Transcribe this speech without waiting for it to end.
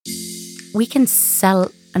We can sell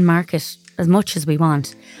and market as much as we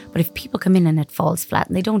want, but if people come in and it falls flat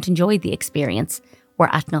and they don't enjoy the experience, we're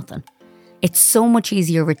at nothing. It's so much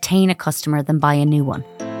easier to retain a customer than buy a new one.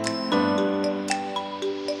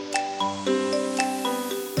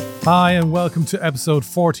 Hi and welcome to episode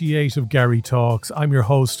 48 of Gary Talks. I'm your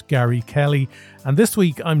host, Gary Kelly, and this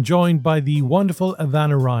week I'm joined by the wonderful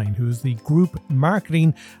Ivana Ryan, who is the Group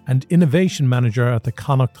Marketing and Innovation Manager at the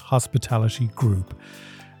Connacht Hospitality Group.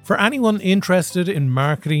 For anyone interested in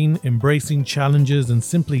marketing, embracing challenges and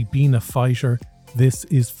simply being a fighter, this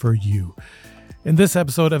is for you. In this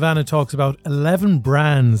episode, Ivana talks about 11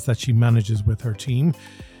 brands that she manages with her team,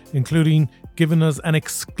 including giving us an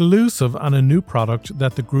exclusive on a new product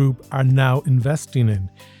that the group are now investing in.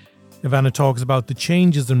 Ivana talks about the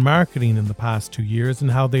changes in marketing in the past 2 years and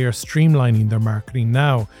how they are streamlining their marketing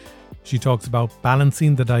now. She talks about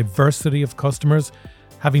balancing the diversity of customers,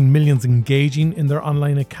 having millions engaging in their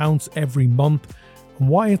online accounts every month, and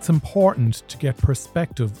why it's important to get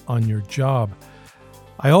perspective on your job.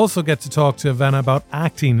 I also get to talk to Ivana about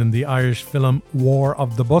acting in the Irish film War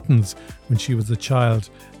of the Buttons when she was a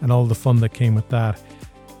child and all the fun that came with that.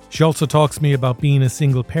 She also talks to me about being a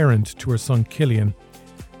single parent to her son Killian,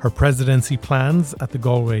 her presidency plans at the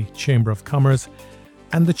Galway Chamber of Commerce,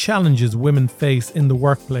 and the challenges women face in the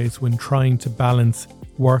workplace when trying to balance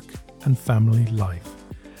work and family life.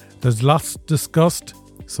 There's lots discussed,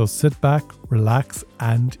 so sit back, relax,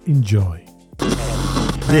 and enjoy.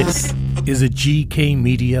 This is a GK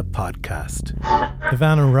Media podcast.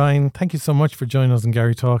 Ivana Ryan, thank you so much for joining us in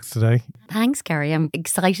Gary Talks today. Thanks, Gary. I'm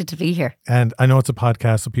excited to be here. And I know it's a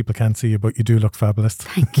podcast, so people can't see you, but you do look fabulous.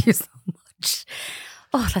 Thank you so much.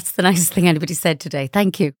 Oh, that's the nicest thing anybody said today.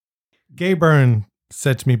 Thank you. Gay Byrne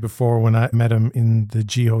said to me before when I met him in the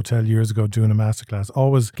G Hotel years ago doing a masterclass,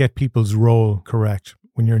 always get people's role correct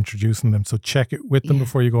when you're introducing them. So check it with them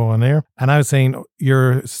before you go on air. And I was saying,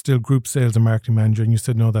 you're still group sales and marketing manager. And you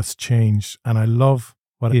said, no, that's changed. And I love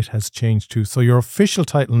what it has changed to. So your official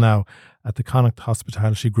title now at the Connacht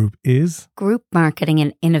Hospitality Group is? Group Marketing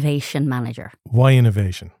and Innovation Manager. Why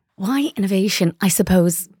innovation? Why innovation? I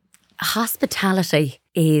suppose hospitality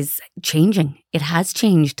is changing. It has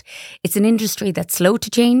changed. It's an industry that's slow to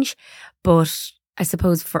change. But I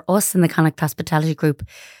suppose for us in the Connacht Hospitality Group,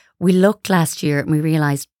 we looked last year and we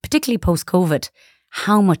realised, particularly post-COVID,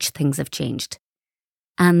 how much things have changed.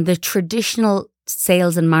 And the traditional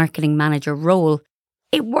sales and marketing manager role,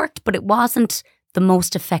 it worked, but it wasn't the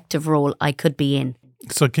most effective role I could be in.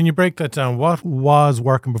 So can you break that down? What was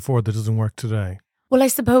working before that doesn't work today? Well, I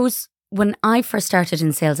suppose when I first started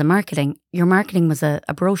in sales and marketing, your marketing was a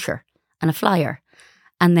brochure and a flyer,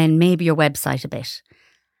 and then maybe your website a bit.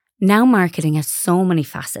 Now marketing has so many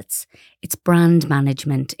facets. It's brand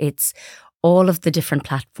management, it's all of the different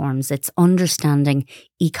platforms, it's understanding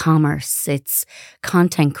e-commerce, it's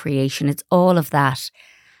content creation, it's all of that.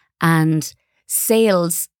 And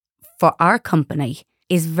sales for our company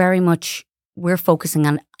is very much, we're focusing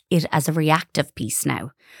on it as a reactive piece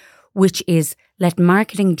now, which is let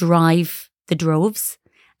marketing drive the droves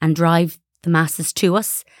and drive the masses to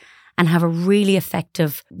us, and have a really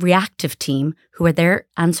effective reactive team who are there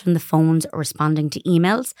answering the phones or responding to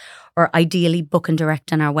emails or ideally booking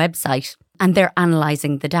direct on our website, and they're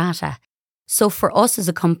analysing the data. So for us as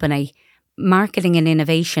a company, marketing and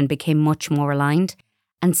innovation became much more aligned,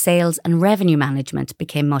 and sales and revenue management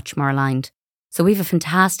became much more aligned. So we have a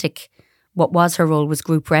fantastic, what was her role was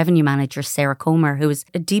Group Revenue Manager, Sarah Comer, who is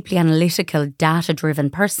a deeply analytical, data-driven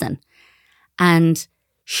person. And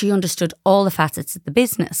she understood all the facets of the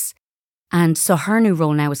business. And so her new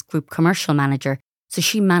role now is Group Commercial Manager. So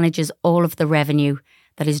she manages all of the revenue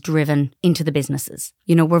that is driven into the businesses.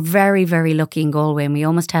 You know, we're very, very lucky in Galway, and we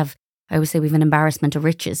almost have, I always say we have an embarrassment of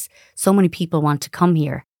riches. So many people want to come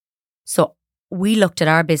here. So we looked at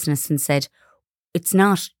our business and said, it's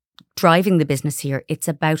not driving the business here. It's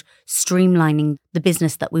about streamlining the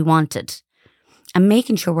business that we wanted and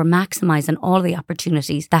making sure we're maximising all the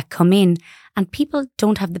opportunities that come in. And people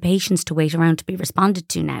don't have the patience to wait around to be responded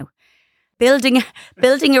to now.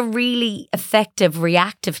 Building a really effective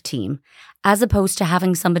reactive team, as opposed to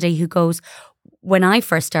having somebody who goes, when I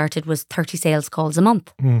first started, was 30 sales calls a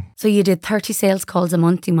month. So you did 30 sales calls a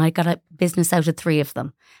month, you might get a business out of 3 of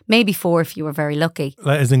them. Maybe 4 if you were very lucky.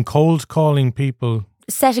 As in cold calling people?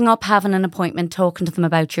 Setting up, having an appointment, talking to them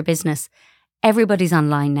about your business. Everybody's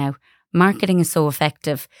online now. Marketing is so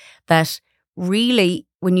effective that really,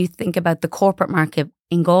 when you think about the corporate market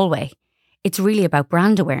in Galway, it's really about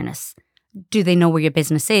brand awareness. Do they know where your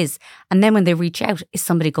business is? And then when they reach out, is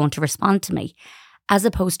somebody going to respond to me? As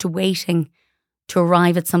opposed to waiting to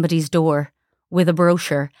arrive at somebody's door with a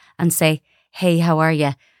brochure and say, hey, how are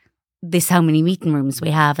you? this how many meeting rooms we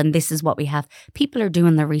have and this is what we have. People are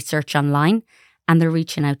doing their research online and they're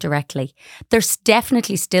reaching out directly. There's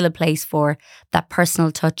definitely still a place for that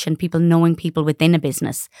personal touch and people knowing people within a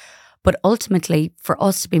business. But ultimately, for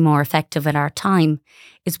us to be more effective at our time,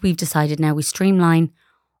 is we've decided now we streamline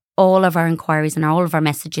all of our inquiries and all of our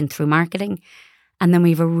messaging through marketing. And then we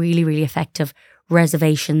have a really, really effective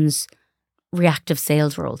reservations, reactive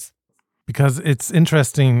sales roles. Because it's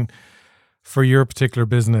interesting for your particular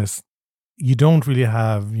business, you don't really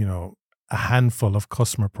have, a handful of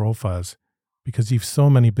customer profiles because you've so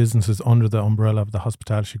many businesses under the umbrella of the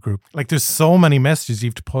hospitality group. Like there's so many messages you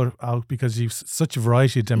have to put out because you've such a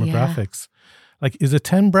variety of demographics. Yeah. Like, is it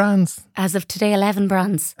 10 brands? As of today, 11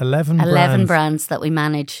 brands. 11 brands that we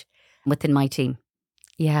manage within my team.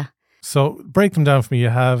 Yeah. So break them down for me. You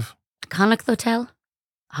have Connacht Hotel,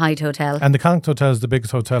 Hyde Hotel. And the Connacht Hotel is the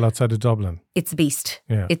biggest hotel outside of Dublin. It's a beast.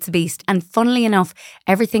 Yeah. It's a beast. And funnily enough,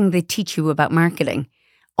 everything they teach you about marketing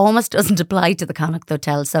almost doesn't apply to the Connacht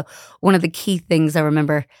Hotel. So one of the key things I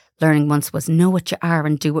remember learning once was know what you are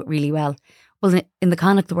and do it really well. Well, in the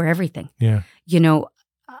Connacht, we're everything. Yeah.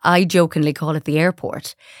 I jokingly call it the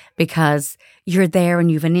airport because you're there and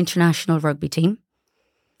you have an international rugby team.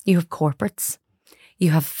 You have corporates. You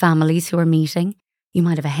have families who are meeting. You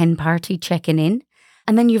might have a hen party checking in.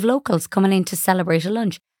 And then you have locals coming in to celebrate a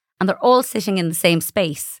lunch. And they're all sitting in the same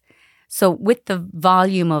space. So with the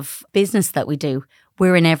volume of business that we do,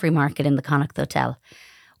 we're in every market in the Connacht Hotel.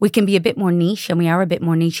 We can be a bit more niche, and we are a bit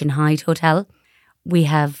more niche in Hyde Hotel. We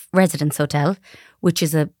have Residence Hotel, which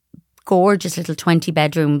is a gorgeous little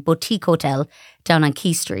 20-bedroom boutique hotel down on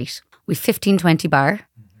Quay Street. We've 1520 Bar,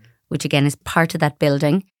 which again is part of that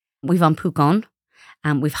building. We've An Púchán,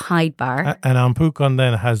 and we've Hyde Bar. And An Púchán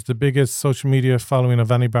then has the biggest social media following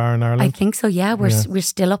of any bar in Ireland? I think so, yeah. We're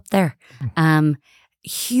still up there.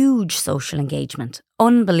 Huge social engagement.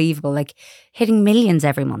 Unbelievable. Like hitting millions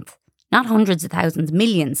every month. Not hundreds of thousands,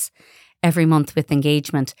 millions every month with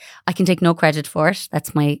engagement. I can take no credit for it.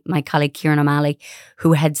 That's my colleague Kieran O'Malley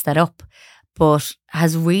who heads that up, but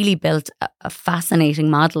has really built a fascinating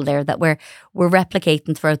model there that we're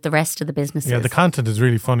replicating throughout the rest of the businesses. Yeah, the content is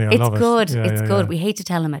really funny. I love it. It's good. We hate to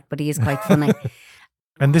tell him it, but he is quite funny.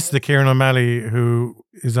 And this is the Kieran O'Malley who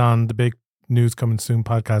is on the Big News Coming Soon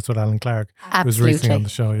podcast with Alan Clark. Absolutely. Who was recently on the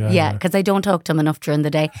show. Yeah, because I don't talk to him enough during the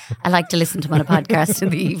day. I like to listen to him on a podcast in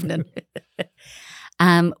the evening.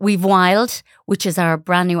 We've Wild, which is our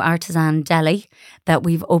brand new artisan deli that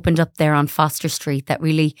we've opened up there on Foster Street that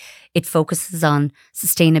really, it focuses on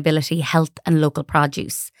sustainability, health and local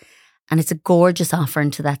produce. And it's a gorgeous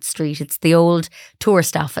offering to that street. It's the old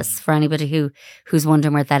tourist office for anybody who's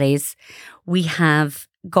wondering where that is. We have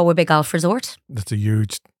Galway Bay Golf Resort. That's a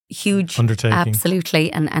huge undertaking.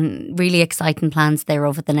 Absolutely. And really exciting plans there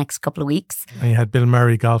over the next couple of weeks. And you had Bill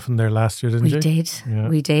Murray golfing there last year, didn't you?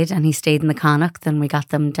 We did. And he stayed in the Connacht. Then we got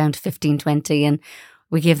them down to 1520 and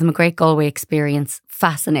we gave them a great Galway experience.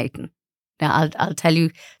 Fascinating. Now, I'll tell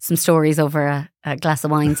you some stories over a glass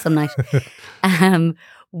of wine some night.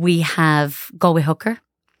 We have Galway Hooker,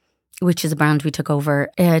 which is a brand we took over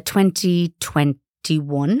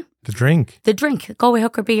 2021. The drink, Galway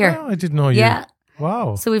Hooker beer. Oh, I didn't know you. Yeah.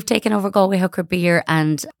 Wow. So we've taken over Galway Hooker beer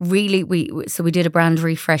and really we did a brand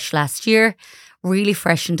refresh last year, really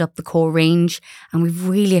freshened up the core range and we've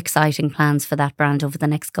really exciting plans for that brand over the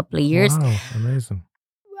next couple of years. Wow, amazing.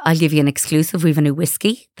 I'll give you an exclusive. We have a new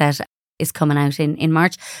whiskey that is coming out in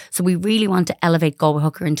March. So we really want to elevate Galway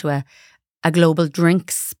Hooker into a global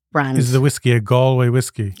drinks brand. Is the whiskey a Galway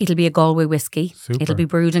whiskey? It'll be a Galway whiskey. Super. It'll be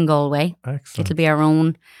brewed in Galway. Excellent. It'll be our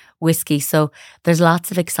own whiskey. So there's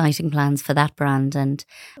lots of exciting plans for that brand and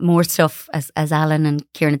more stuff, as Alan and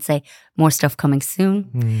Kieran would say, more stuff coming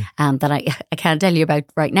soon that I can't tell you about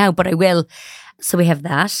right now, but I will. So we have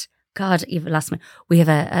that. God, you've lost me. We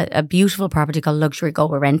have a beautiful property called Luxury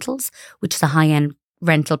Galway Rentals, which is a high-end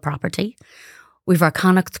rental property. We have our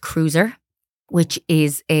Connacht Cruiser, which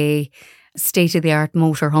is a state-of-the-art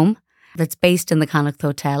motorhome that's based in the Connacht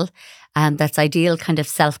Hotel and that's ideal kind of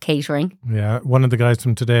self-catering. Yeah, one of the guys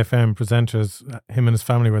from Today FM presenters, him and his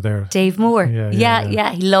family were there. Dave Moore.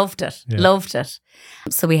 Yeah, he loved it. Yeah. Loved it.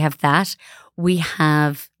 So we have that. We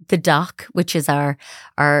have The Dock, which is a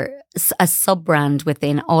sub-brand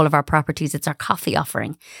within all of our properties. It's our coffee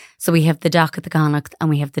offering. So we have The Dock at the Connacht and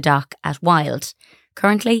we have The Dock at Wild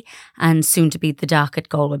currently and soon to be The Dock at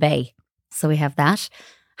Galway Bay. So we have that.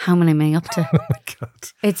 How many am I up to? Oh my God.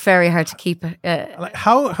 It's very hard to keep.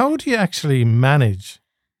 How do you actually manage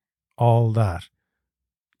all that?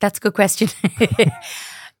 That's a good question.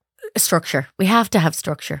 Structure. We have to have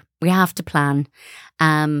structure. We have to plan.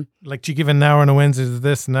 Like, do you give an hour on a Wednesday to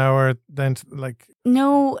this, an hour then to, like...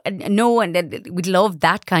 No, and we'd love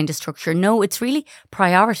that kind of structure. No, it's really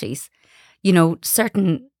priorities. You know,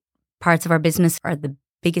 certain parts of our business are the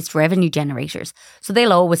biggest revenue generators, so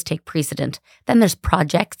they'll always take precedent. Then there's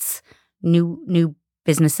projects, new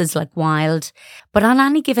businesses like Wild. But on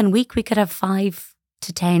any given week, we could have 5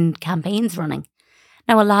 to 10 campaigns running.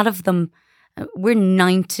 Now, a lot of them, we're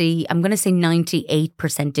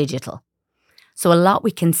 98% digital. So a lot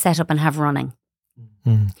we can set up and have running.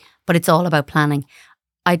 But it's all about planning.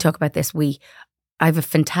 I talk about this. I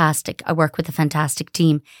work with a fantastic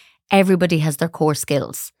team. Everybody has their core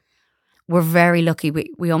skills. We're very lucky.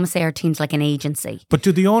 We almost say our team's like an agency. But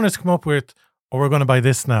do the owners come up with, oh, we're going to buy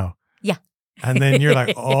this now? Yeah. And then you're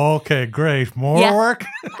like, oh, okay, great. More work?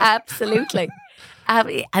 Absolutely.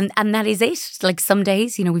 And that is it. Like some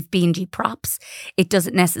days, you know, we've B&G Props. It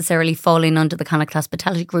doesn't necessarily fall in under the Connacht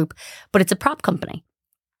Hospitality Group, but it's a prop company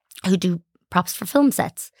who do props for film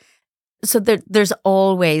sets. So there's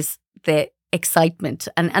always the excitement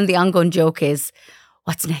and the ongoing joke is,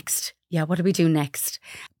 what's next? Yeah, what do we do next?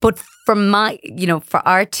 But for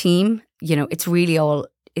our team, you know,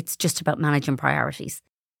 it's just about managing priorities.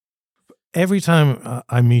 Every time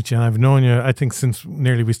I meet you, and I've known you, I think since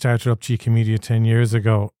nearly we started up GK Media 10 years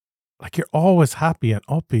ago, like you're always happy and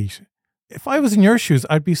upbeat. If I was in your shoes,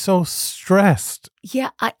 I'd be so stressed. Yeah,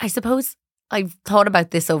 I suppose I've thought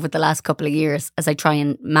about this over the last couple of years as I try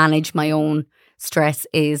and manage my own stress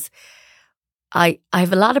is I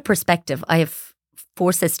have a lot of perspective. I have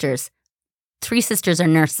 4 sisters. 3 sisters are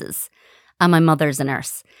nurses and my mother's a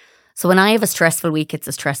nurse. So when I have a stressful week, it's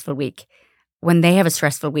a stressful week. When they have a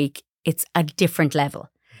stressful week, it's a different level.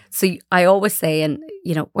 So I always say, and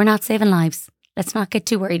you know, we're not saving lives. Let's not get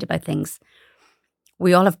too worried about things.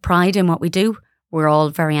 We all have pride in what we do. We're all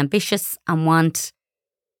very ambitious and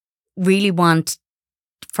really want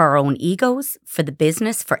for our own egos, for the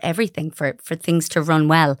business, for everything, for things to run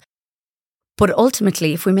well. But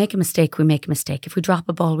ultimately, if we make a mistake, we make a mistake. If we drop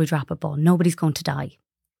a ball, we drop a ball. Nobody's going to die.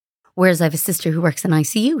 Whereas I have a sister who works in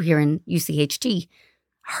ICU here in UCHD.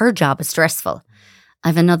 Her job is stressful. I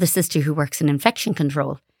have another sister who works in infection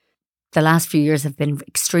control. The last few years have been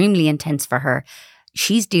extremely intense for her.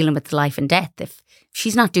 She's dealing with life and death. If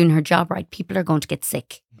she's not doing her job right, people are going to get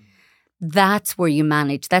sick. That's where you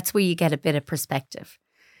manage. That's where you get a bit of perspective.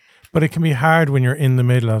 But it can be hard when you're in the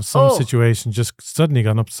middle of some situation just suddenly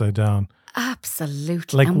gone upside down.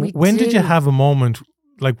 Absolutely. Like when did you have a moment,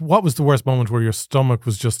 like what was the worst moment where your stomach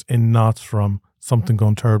was just in knots from something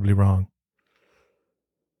going terribly wrong?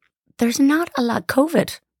 There's not a lot.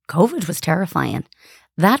 COVID was terrifying.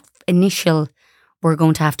 That initial, we're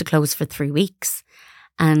going to have to close for 3 weeks.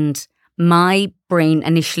 And my brain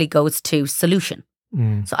initially goes to solution.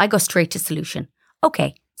 So I go straight to solution.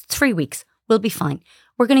 Okay, 3 weeks. We'll be fine.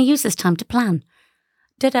 We're going to use this time to plan.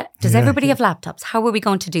 Does everybody have laptops? How are we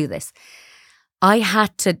going to do this? I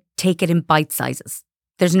had to take it in bite sizes.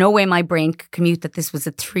 There's no way my brain could commute that this was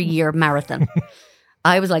a 3-year marathon.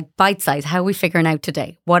 I was like, bite size, how are we figuring out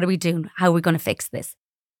today? What are we doing? How are we going to fix this?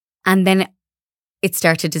 And then it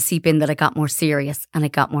started to seep in that I got more serious and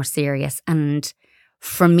it got more serious. And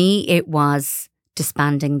for me, it was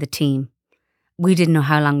disbanding the team. We didn't know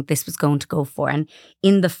how long this was going to go for. And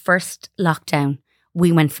in the first lockdown,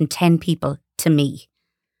 we went from 10 people to me.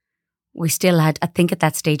 We still had, I think at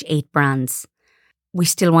that stage, 8 brands. We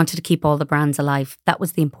still wanted to keep all the brands alive. That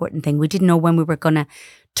was the important thing. We didn't know when we were going to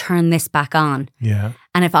turn this back on. Yeah.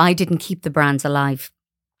 And if I didn't keep the brands alive,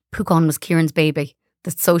 Puchon was Kieran's baby.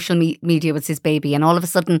 The social media was his baby. And all of a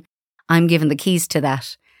sudden, I'm given the keys to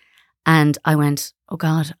that. And I went, oh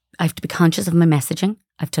God, I have to be conscious of my messaging.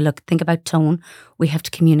 I have to think about tone. We have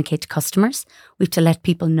to communicate to customers. We have to let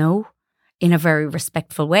people know in a very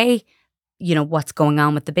respectful way, you know, what's going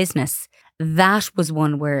on with the business. That was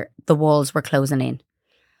one where the walls were closing in.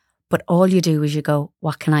 But all you do is you go,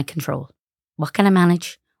 what can I control? What can I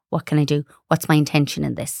manage? What can I do? What's my intention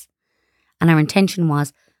in this? And our intention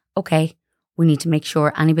was, okay, we need to make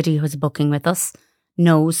sure anybody who has a booking with us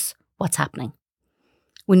knows what's happening.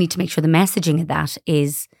 We need to make sure the messaging of that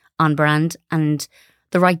is on brand and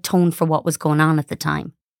the right tone for what was going on at the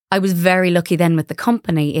time. I was very lucky then with the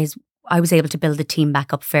company is I was able to build the team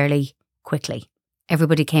back up fairly quickly.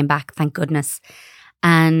 Everybody came back, thank goodness.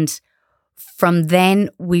 And from then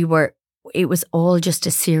it was all just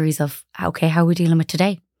a series of, okay, how are we dealing with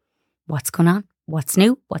today? What's going on? What's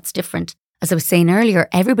new? What's different? As I was saying earlier,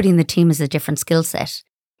 everybody in the team has a different skill set.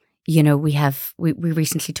 You know, we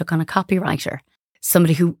recently took on a copywriter,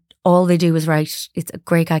 somebody who all they do is write. It's a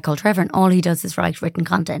great guy called Trevor, and all he does is write written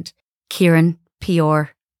content. Kieran, PR,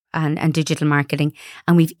 and digital marketing,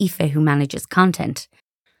 and we've Aoife who manages content.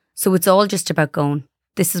 So it's all just about going,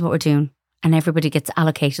 this is what we're doing, and everybody gets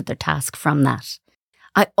allocated their task from that.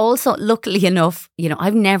 I also, luckily enough,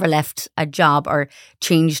 I've never left a job or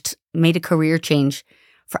made a career change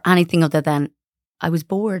for anything other than I was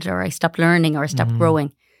bored or I stopped learning or I stopped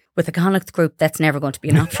growing. With the Connacht Group, that's never going to be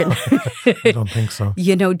an option. I don't think so.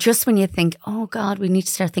 Just when you think, oh God, we need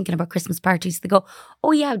to start thinking about Christmas parties, they go,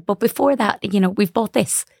 oh yeah, but before that, we've bought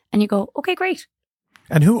this. And you go, okay, great.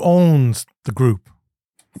 And who owns the group?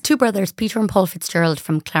 Two brothers, Peter and Paul Fitzgerald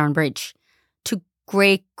from Clarenbridge. Two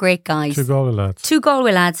great guys. Two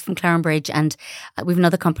Galway lads from Clarenbridge. And we've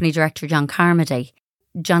another company director, John Carmody.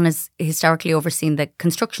 John has historically overseen the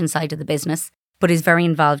construction side of the business, but is very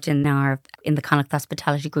involved in the Connacht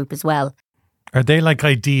Hospitality Group as well. Are they like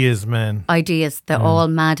ideas, men? Ideas. They're all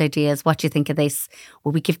mad ideas. What do you think of this?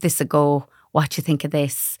 Will we give this a go? What do you think of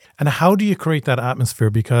this? And how do you create that atmosphere?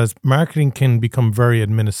 Because marketing can become very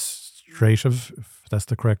administrative, if that's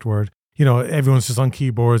the correct word. Everyone's just on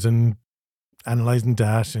keyboards and analysing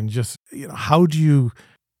data and just, how do you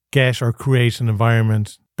get or create an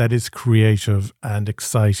environment that is creative and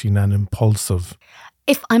exciting and impulsive?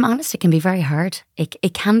 If I'm honest, it can be very hard.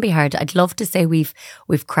 It can be hard. I'd love to say we've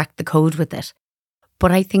cracked the code with it.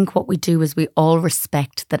 But I think what we do is we all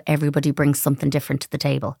respect that everybody brings something different to the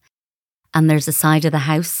table. And there's a side of the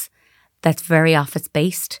house that's very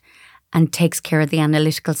office-based and takes care of the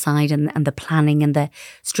analytical side and the planning and the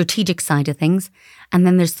strategic side of things. And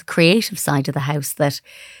then there's the creative side of the house that,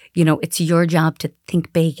 it's your job to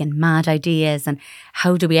think big and mad ideas and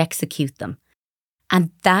how do we execute them.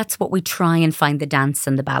 And that's what we try and find the dance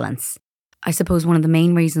and the balance. I suppose one of the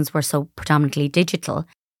main reasons we're so predominantly digital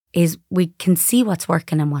is we can see what's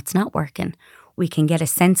working and what's not working. We can get a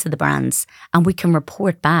sense of the brands and we can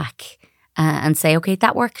report back and say, okay,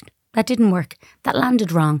 that worked, that didn't work, that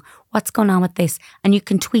landed wrong, what's going on with this? And you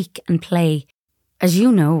can tweak and play. As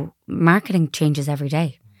you know, marketing changes every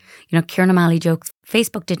day. Kieran O'Malley jokes,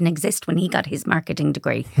 Facebook didn't exist when he got his marketing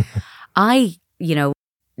degree. I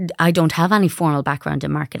don't have any formal background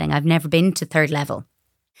in marketing. I've never been to third level.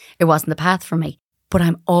 It wasn't the path for me, but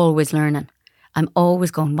I'm always learning. I'm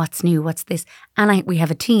always going, what's new? What's this? And we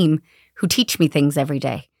have a team who teach me things every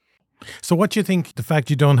day. So what do you think, the fact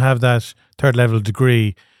you don't have that third level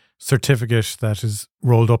degree certificate that is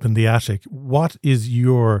rolled up in the attic, what is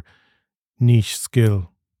your niche skill?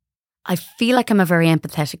 I feel like I'm a very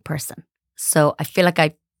empathetic person. So I feel like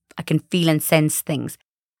I can feel and sense things.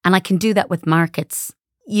 And I can do that with markets.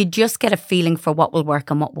 You just get a feeling for what will work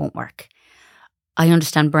and what won't work. I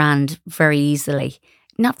understand brand very easily.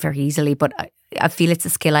 Not very easily, but I feel it's a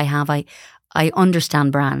skill I have. I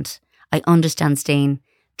understand brand. I understand staying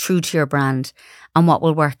true to your brand and what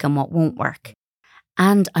will work and what won't work.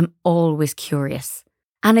 And I'm always curious.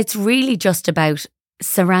 And it's really just about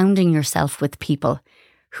surrounding yourself with people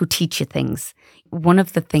who teach you things. One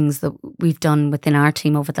of the things that we've done within our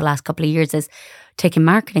team over the last couple of years is taking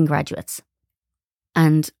marketing graduates.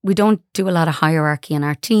 And we don't do a lot of hierarchy in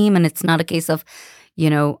our team. And it's not a case of,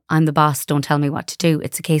 I'm the boss, don't tell me what to do.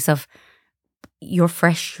 It's a case of, you're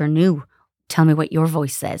fresh, you're new, tell me what your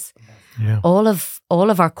voice says. Yeah. All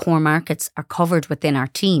of our core markets are covered within our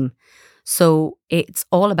team. So it's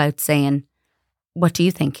all about saying, what do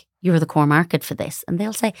you think? You're the core market for this. And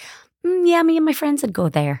they'll say, yeah, me and my friends would go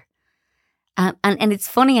there. And it's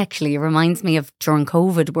funny, actually. It reminds me of during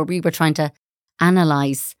COVID where we were trying to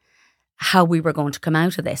analyse how we were going to come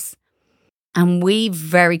out of this. And we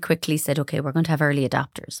very quickly said, okay, we're going to have early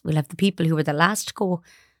adopters. We'll have the people who were the last to go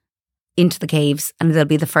into the caves and they'll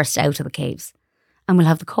be the first out of the caves. And we'll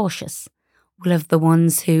have the cautious. We'll have the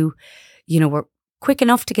ones who, were quick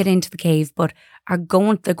enough to get into the cave, but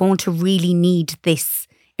they're going to really need this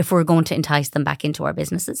if we're going to entice them back into our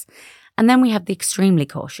businesses. And then we have the extremely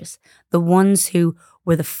cautious, the ones who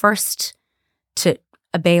were the first to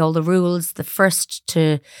obey all the rules, the first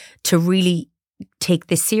to really take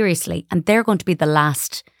this seriously. And they're going to be the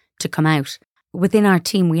last to come out. Within our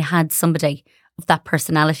team, we had somebody of that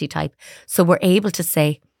personality type. So we're able to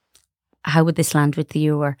say, how would this land with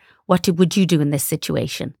you? Or what would you do in this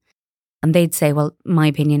situation? And they'd say, well, my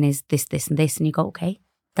opinion is this, this and this. And you go, okay,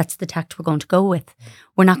 that's the tact we're going to go with.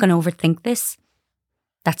 We're not going to overthink this.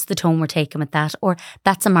 That's the tone we're taking with that. Or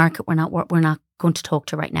that's a market we're not going to talk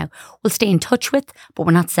to right now. We'll stay in touch with, but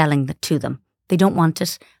we're not selling it to them. They don't want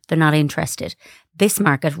it. They're not interested. This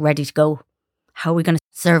market, ready to go. How are we going to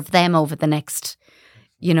serve them over the next,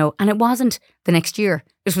 and it wasn't the next year.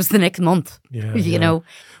 It was the next month, you know.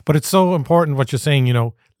 But it's so important what you're saying,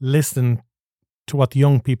 listen to what the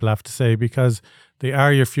young people have to say because they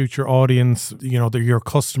are your future audience. They're your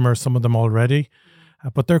customers, some of them already.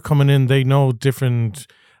 but they're coming in, they know different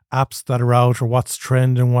apps that are out or what's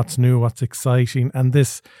trending, what's new, what's exciting. And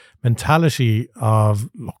this mentality of,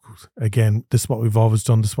 look, again, this is what we've always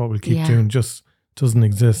done, this is what we'll keep doing, just doesn't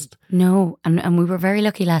exist. No, and we were very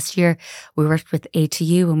lucky last year. We worked with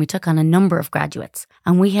ATU and we took on a number of graduates.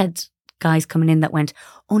 And we had guys coming in that went,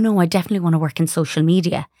 oh no, I definitely want to work in social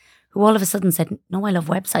media, who all of a sudden said, no, I love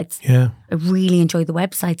websites. Yeah. I really enjoy the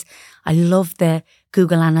websites. I love the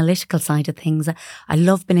Google analytical side of things. I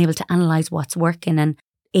love being able to analyse what's working and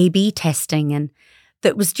A/B testing. And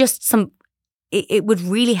that was just it would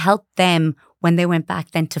really help them when they went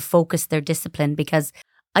back then to focus their discipline, because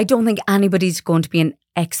I don't think anybody's going to be an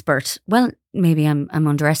expert. Well, maybe I'm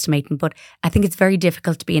underestimating, but I think it's very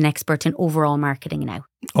difficult to be an expert in overall marketing now.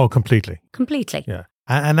 Oh, completely. Completely. Yeah.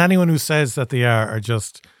 And anyone who says that they are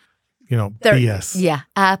just, BS. Yeah,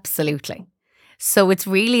 absolutely. So it's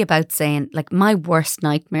really about saying, like, my worst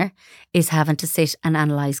nightmare is having to sit and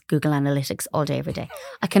analyse Google Analytics all day, every day.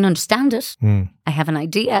 I can understand it. I have an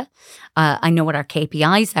idea. I know what our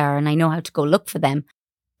KPIs are and I know how to go look for them.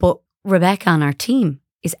 But Rebecca on our team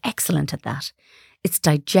is excellent at that. It's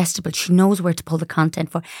digestible. She knows where to pull the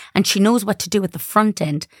content for, and she knows what to do at the front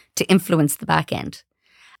end to influence the back end.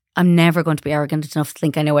 I'm never going to be arrogant enough to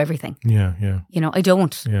think I know everything. Yeah. I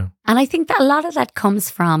don't. Yeah. And I think that a lot of that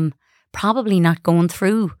comes from probably not going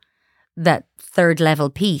through that third level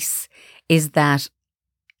piece, is that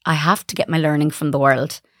I have to get my learning from the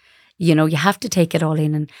world. You have to take it all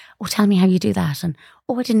in and, oh, tell me how you do that. And,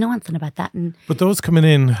 oh, I didn't know anything about that. And But those coming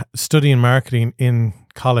in, studying marketing in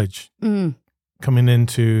college, coming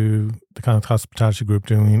into the kind of hospitality group,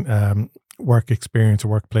 doing work experience or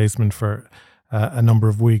work placement for a number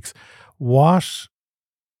of weeks, what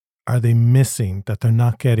are they missing that they're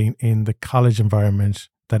not getting in the college environment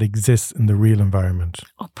that exists in the real environment?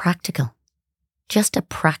 Oh, practical. Just a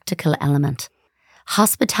practical element.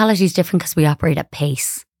 Hospitality is different because we operate at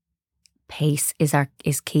pace. Pace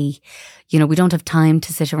is key. We don't have time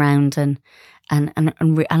to sit around and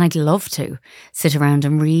I'd love to sit around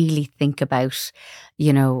and really think about,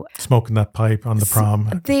 smoking that pipe on the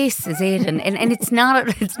prom. This is it, and it's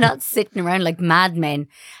not sitting around like madmen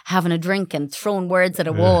having a drink and throwing words at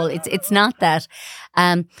a wall. It's not that.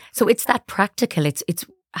 So it's that practical. It's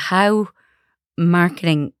how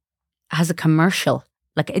marketing has a commercial.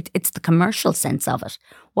 Like it's the commercial sense of it.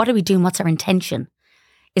 What are we doing? What's our intention?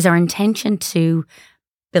 Is our intention to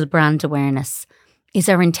build brand awareness? Is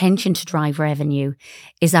our intention to drive revenue?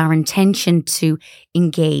 Is our intention to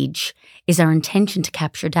engage? Is our intention to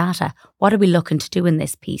capture data? What are we looking to do in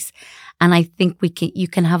this piece? And I think you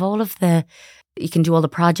can do all the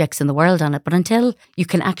projects in the world on it, but until you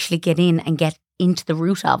can actually get in and get into the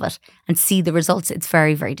root of it and see the results, it's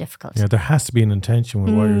very, very difficult. Yeah, there has to be an intention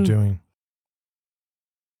with what you're doing.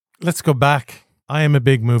 Let's go back. I am a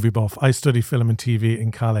big movie buff. I studied film and TV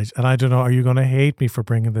in college, and I don't know, are you going to hate me for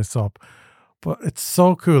bringing this up? But it's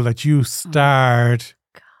so cool that you starred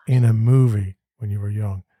in a movie when you were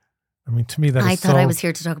young. I mean, to me, I thought I was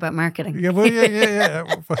here to talk about marketing. Yeah, well, yeah.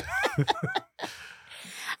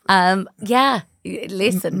 Yeah,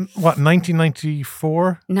 listen. What,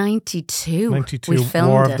 1994? 92. 92, we filmed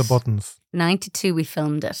War it. of the Buttons. 92, we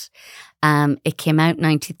filmed it. It came out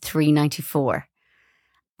 93, 94.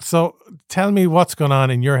 So tell me what's going on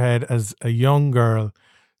in your head as a young girl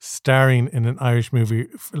starring in an Irish movie.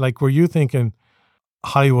 Like, were you thinking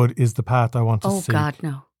Hollywood is the path I want to see? Oh, God,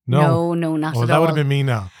 no. No, not at all. That would have been me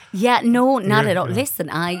now. Yeah, no, not at all. Yeah. Listen,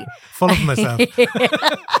 full of myself.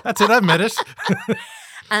 That's it, I admit it.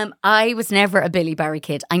 I was never a Billy Barry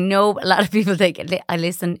kid. I know a lot of people think, I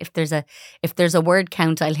listen, if there's a word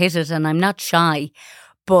count, I'll hit it, and I'm not shy.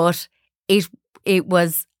 But it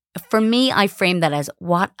was, for me, I framed that as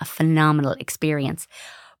what a phenomenal experience.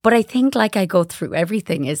 But I think, like I go through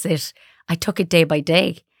everything, is that I took it day by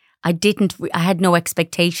day. I had no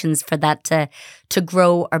expectations for that to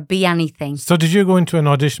grow or be anything. So did you go into an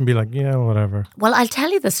audition and be like, yeah, whatever? Well, I'll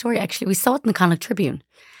tell you the story, actually. We saw it in the Connacht Tribune.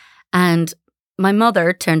 And my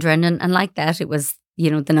mother turned around and like that, it was, the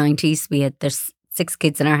 90s. There's 6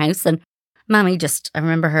 kids in our house. And Mammy I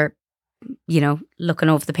remember her, looking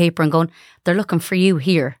over the paper and going, they're looking for you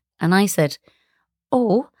here. And I said,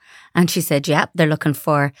 oh. And she said, yeah, they're looking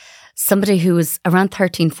for somebody who is around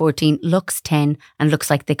 13, 14, looks 10 and looks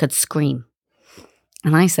like they could scream.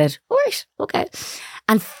 And I said, all right, okay.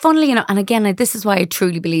 And funnily enough, and again, this is why I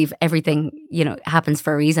truly believe everything, happens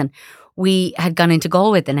for a reason. We had gone into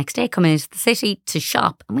Galway the next day, coming into the city to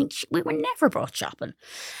shop. And we were never brought shopping.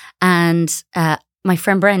 And my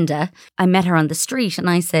friend Brenda, I met her on the street and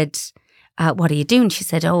I said, what are you doing? She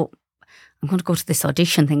said, oh, I'm going to go to this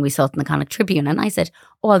audition thing we saw in the Connacht Tribune. And I said,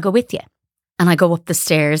 oh, I'll go with you. And I go up the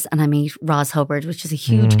stairs and I meet Roz Hubbard, which is a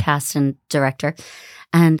huge casting director.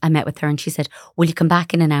 And I met with her and she said, will you come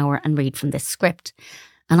back in an hour and read from this script?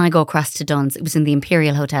 And I go across to Dunn's. It was in the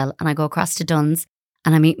Imperial Hotel. And I go across to Dunn's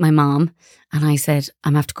and I meet my mom. And I said,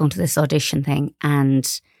 I'm have to go into this audition thing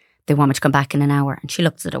and they want me to come back in an hour. And she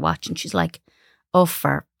looks at her watch and she's like, oh,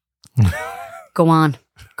 go on.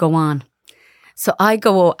 So I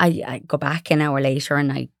go back an hour later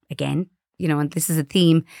and I, again, you know, and this is a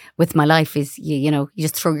theme with my life is, you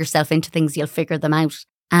just throw yourself into things, you'll figure them out.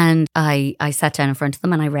 And I sat down in front of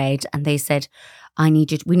them and I read and they said, we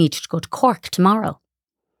need you to go to Cork tomorrow.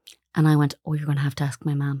 And I went, oh, you're going to have to ask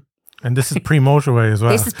my mum. And this is pre-motorway as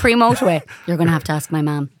well. This is pre-motorway. You're going to have to ask my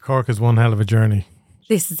mum. Cork is one hell of a journey.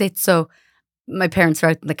 This is it. So my parents are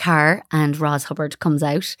out in the car and Roz Hubbard comes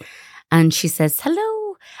out and she says,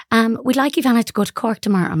 hello, we'd like Ivana to go to Cork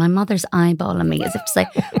tomorrow. And my mother's eyeballing me as if to say,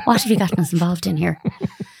 what have you gotten us involved in here?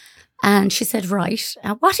 And she said, right,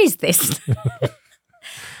 what is this?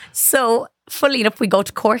 So funnily enough, we go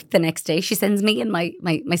to Cork the next day. She sends me and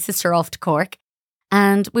my sister off to Cork.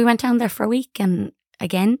 And we went down there for a week and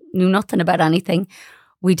again, knew nothing about anything.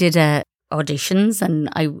 We did auditions and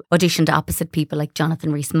I auditioned opposite people like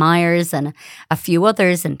Jonathan Rhys-Meyers and a few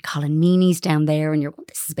others and Colin Meaney's down there and you're going,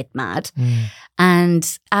 this is a bit mad.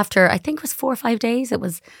 And after, I think it was 4 or 5 days, it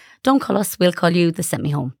was, don't call us, we'll call you. They sent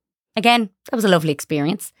me home. Again, that was a lovely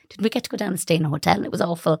experience. Did we get to go down and stay in a hotel? It was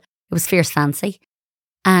awful. It was fierce fancy.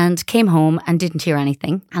 And came home and didn't hear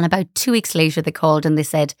anything. And about 2 weeks later, they called and they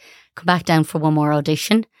said, come back down for one more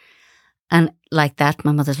audition. And like that,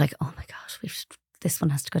 my mother's like, oh my gosh, this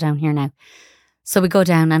one has to go down here now. So we go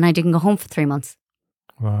down and I didn't go home for 3 months.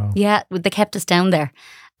 Wow. Yeah, they kept us down there.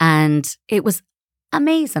 And it was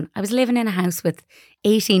amazing. I was living in a house with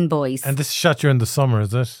 18 boys. And this shot you in the summer,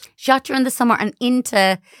 is it? Shot during the summer and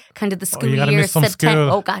into kind of the school year. Miss some September.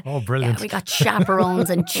 school. Oh God. Oh, brilliant. Yeah, we got chaperones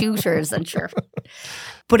and tutors and sure.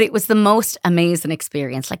 But it was the most amazing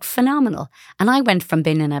experience, like phenomenal. And I went from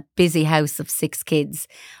being in a busy house of 6 kids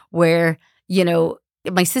where,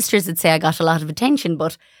 my sisters would say I got a lot of attention,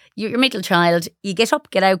 but you're middle child, you get up,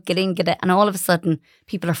 get out, get in, get out, and all of a sudden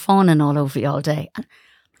people are fawning all over you all day. And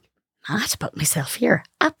mad about myself here.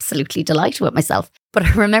 Absolutely delighted with myself. But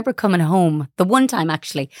I remember coming home, the one time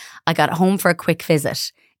actually, I got home for a quick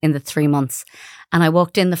visit in the 3 months and I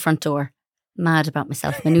walked in the front door, mad about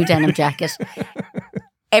myself, my new denim jacket.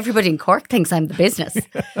 Everybody in Cork thinks I'm the business.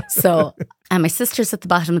 So, and my sister's at the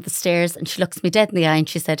bottom of the stairs and she looks me dead in the eye and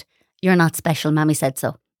she said, you're not special, Mammy said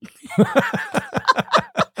so.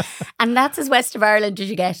 And that's as West of Ireland as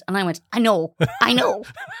you get. And I went, I know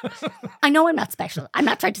I'm not special. I'm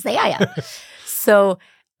not trying to say I am. So,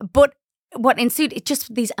 but what ensued, it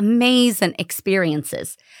just these amazing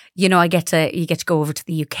experiences. You get to go over to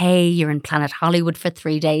the UK, you're in Planet Hollywood for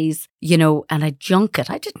 3 days, and a junket.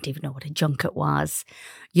 I didn't even know what a junket was.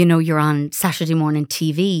 You're on Saturday morning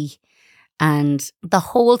TV. And the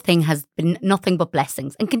whole thing has been nothing but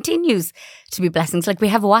blessings and continues to be blessings. Like we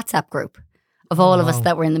have a WhatsApp group of all of us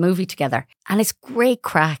that were in the movie together. And it's great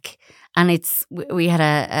crack. And we had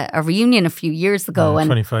a reunion a few years ago. And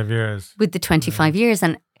 25 years. With the 25 years.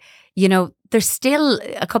 And, there's still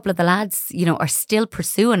a couple of the lads, are still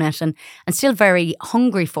pursuing it and still very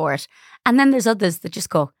hungry for it. And then there's others that just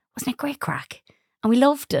go, wasn't it great crack? And we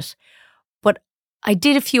loved it. But I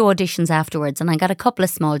did a few auditions afterwards and I got a couple of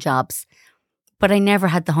small jobs. But I never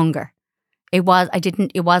had the hunger. I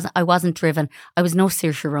wasn't driven. I was no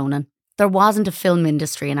Saoirse Ronan. There wasn't a film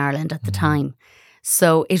industry in Ireland at the time.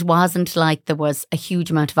 So it wasn't like there was a huge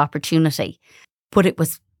amount of opportunity. But it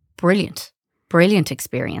was brilliant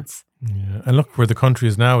experience. Yeah. And look where the country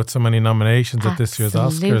is now with so many nominations at this year's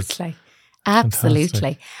Oscars. Absolutely.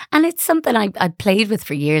 Fantastic. And it's something I played with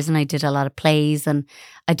for years and I did a lot of plays and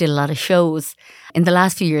I did a lot of shows. In the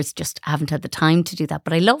last few years, just haven't had the time to do that,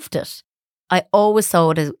 but I loved it. I always saw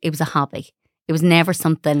it as it was a hobby. It was never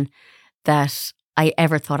something that I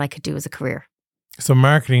ever thought I could do as a career. So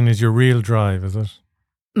marketing is your real drive, is it?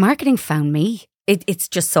 Marketing found me. It's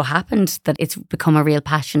just so happened that it's become a real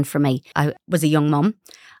passion for me. I was a young mum.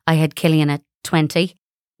 I had Killian at 20,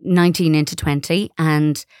 19 into 20,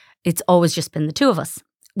 and it's always just been the two of us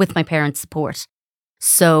with my parents' support.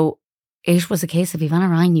 So it was a case of, Ivana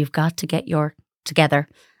Ryan, you've got to get together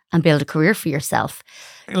and build a career for yourself.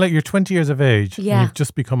 Like you're 20 years of age and you've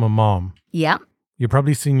just become a mom. Yeah. You've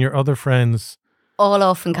probably seen your other friends all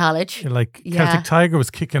off in college. Like Celtic Tiger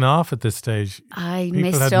was kicking off at this stage. I People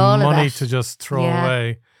missed had all of that. money to just throw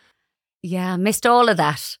away. Yeah, missed all of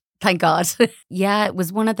that. Thank God. Yeah, it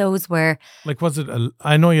was one of those where... Like, was it...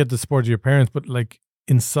 I know you had the support of your parents, but like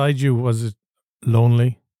inside you, was it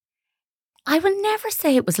lonely? I will never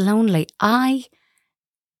say it was lonely. I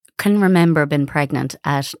can remember being pregnant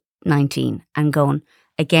at 19 and going,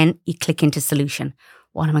 again, you click into solution.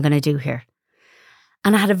 What am I going to do here?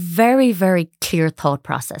 And I had a very, very clear thought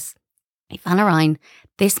process. Ivana Ryan,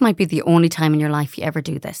 this might be the only time in your life you ever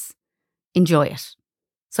do this. Enjoy it.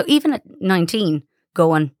 So even at 19,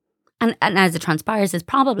 going, and as it transpires, is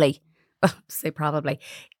probably,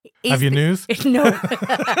 Have you news? No.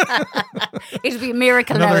 It'll be a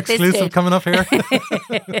miracle now Another at this exclusive stage. coming up here.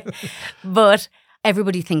 But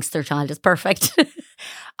everybody thinks their child is perfect.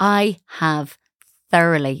 I have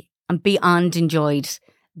thoroughly and beyond enjoyed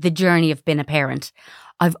the journey of being a parent.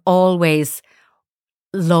 I've always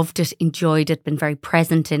loved it, enjoyed it, been very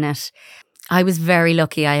present in it. I was very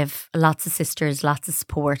lucky. I have lots of sisters, lots of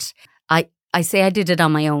support. I say I did it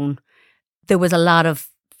on my own. There was a lot of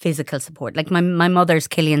physical support. Like my mother's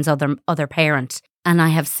Killian's other parent, and I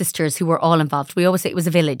have sisters who were all involved. We always say it was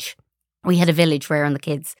a village. We had a village rearing the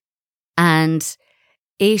kids. And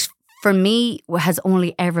it, for me, has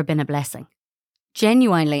only ever been a blessing.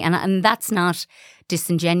 Genuinely. And that's not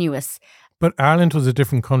disingenuous. But Ireland was a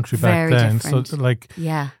different country back Very then. different. So, like,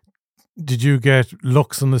 Yeah. did you get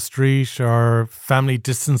looks on the street, or family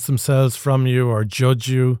distance themselves from you or judge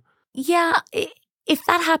you? Yeah. If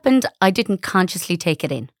that happened, I didn't consciously take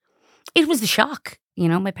it in. It was a shock. You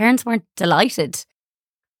know, my parents weren't delighted.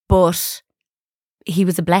 But he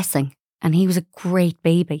was a blessing. And he was a great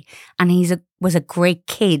baby. And was a great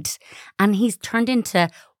kid. And he's turned into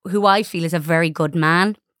who I feel is a very good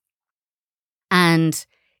man. And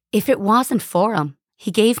if it wasn't for him,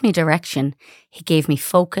 he gave me direction. He gave me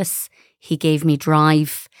focus. He gave me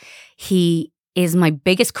drive. He is my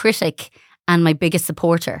biggest critic and my biggest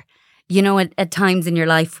supporter. You know, at times in your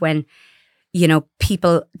life when, you know,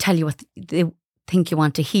 people tell you what they think you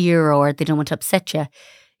want to hear or they don't want to upset you.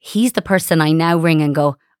 He's the person I now ring and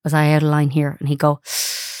go, was I out of line here? And he'd go,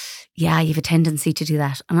 yeah, you have a tendency to do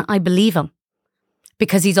that. And I believe him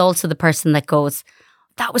because he's also the person that goes,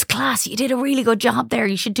 that was class. You did a really good job there.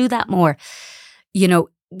 You should do that more. You know,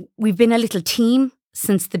 we've been a little team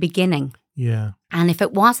since the beginning. Yeah. And if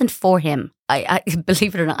it wasn't for him, I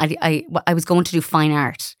believe it or not, I was going to do fine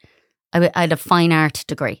art. I had a fine art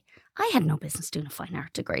degree. I had no business doing a fine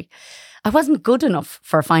art degree. I wasn't good enough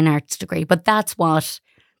for a fine arts degree, but that's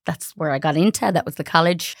where I got into. That was the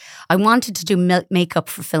college. I wanted to do makeup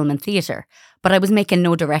for film and theatre, but I was making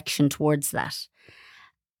no direction towards that.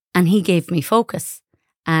 And he gave me focus.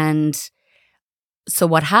 And so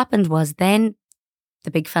what happened was then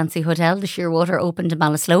the big fancy hotel, the Shearwater, opened in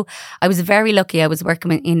Ballinasloe. I was very lucky. I was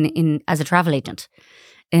working in as a travel agent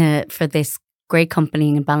for this great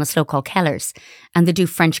company in Ballinasloe called Keller's. And they do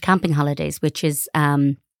French camping holidays, which is,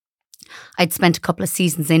 I'd spent a couple of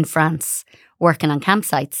seasons in France working on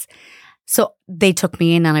campsites. So they took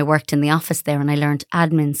me in and I worked in the office there and I learned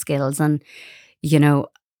admin skills. And, you know,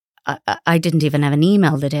 I didn't even have an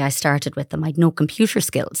email the day I started with them. I had no computer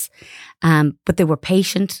skills. But they were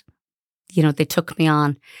patient. You know, they took me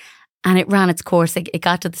on and it ran its course. It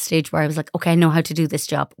got to the stage where I was like, okay, I know how to do this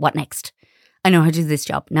job. What next? I know how to do this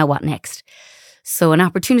job. Now what next? So an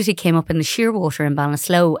opportunity came up in the Shearwater in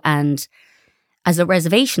Ballinasloe and as a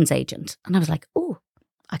reservations agent. And I was like, oh,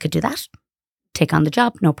 I could do that. Take on the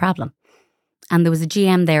job, no problem. And there was a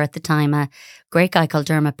GM there at the time, a great guy called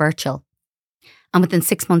Dermot Birchall. And within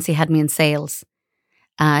 6 months, he had me in sales.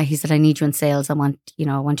 He said, I need you in sales. I want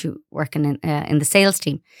you working in the sales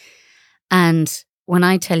team. And when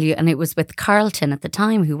I tell you, and it was with Carlton at the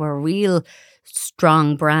time, who were a real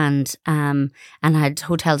strong brand and had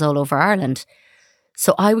hotels all over Ireland.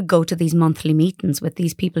 So I would go to these monthly meetings with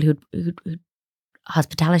these people who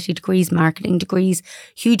hospitality degrees, marketing degrees,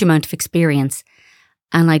 huge amount of experience.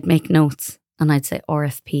 And I'd make notes and I'd say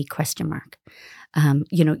RFP ?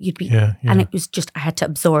 You know, you'd be, and it was just, I had to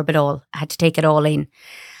absorb it all. I had to take it all in.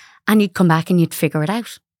 And you'd come back and you'd figure it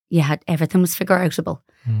out. Everything was figure outable.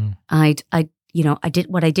 I did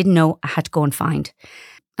what I didn't know, I had to go and find.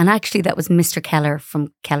 And actually that was Mr. Keller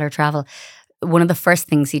from Keller Travel. One of the first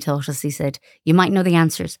things he taught us, he said, you might know the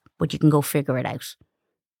answers, but you can go figure it out.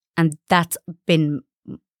 And that's been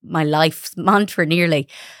my life's mantra nearly.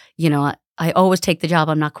 You know, I always take the job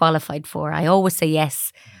I'm not qualified for. I always say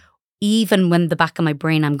yes. Even when the back of my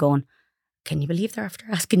brain I'm going, can you believe they're after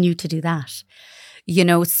asking you to do that? You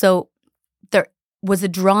know, so there was a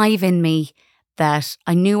drive in me that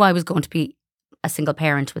I knew I was going to be a single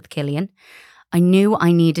parent with Killian. I knew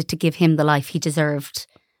I needed to give him the life he deserved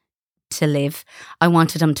to live. I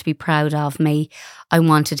wanted him to be proud of me. I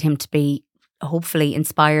wanted him to be hopefully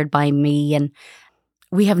inspired by me. And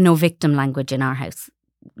we have no victim language in our house.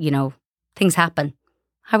 You know, things happen.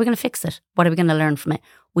 How are we going to fix it? What are we going to learn from it?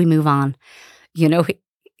 We move on. You know,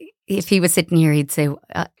 if he was sitting here, he'd say,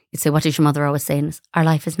 what does your mother always say? And our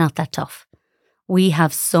life is not that tough. We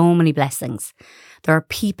have so many blessings. There are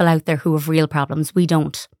people out there who have real problems. We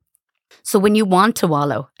don't. So when you want to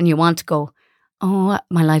wallow and you want to go, oh,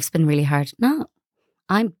 my life's been really hard. No,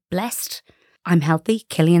 I'm blessed. I'm healthy.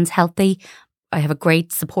 Killian's healthy. I have a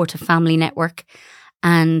great supportive family network.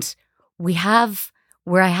 And we have,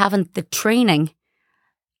 where I haven't the training,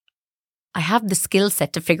 I have the skill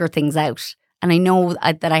set to figure things out. And I know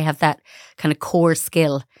that I have that kind of core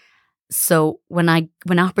skill. So when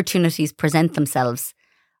opportunities present themselves,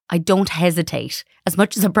 I don't hesitate as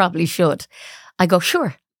much as I probably should. I go,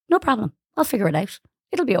 sure, no problem. I'll figure it out.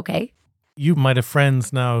 It'll be okay. You might have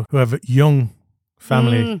friends now who have a young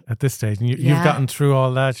family at this stage, and you've gotten through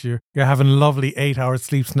all that. You're having lovely 8-hour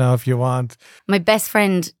sleeps now if you want. My best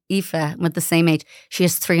friend, Aoife, with the same age, she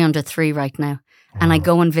has 3 under 3 right now. Oh. And I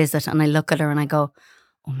go and visit and I look at her and I go,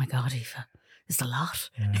 oh my God, Aoife, it's a lot.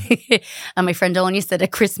 Yeah. And my friend Anya said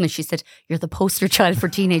at Christmas, she said, you're the poster child for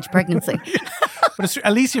teenage pregnancy. But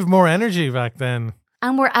at least you have more energy back then.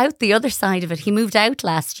 And we're out the other side of it. He moved out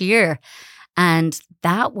last year and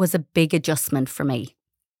that was a big adjustment for me.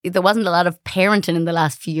 There wasn't a lot of parenting in the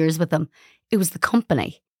last few years with him. It was the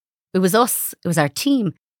company. It was us. It was our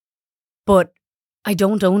team. But I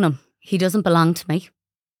don't own him. He doesn't belong to me.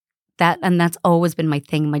 That's always been my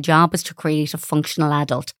thing. My job is to create a functional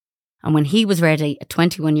adult. And when he was ready at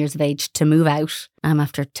 21 years of age to move out, I'm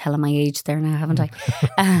after telling my age there now, haven't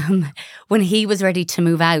I? When he was ready to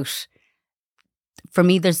move out, for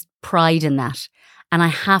me, there's pride in that. And I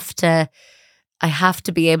have to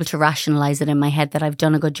be able to rationalise it in my head that I've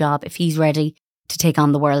done a good job if he's ready to take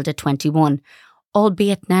on the world at 21.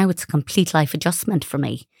 Albeit now it's a complete life adjustment for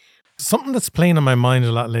me. Something that's playing on my mind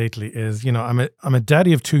a lot lately is, I'm a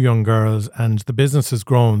daddy of 2 young girls and the business has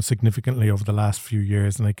grown significantly over the last few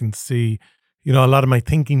years. And I can see, a lot of my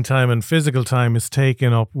thinking time and physical time is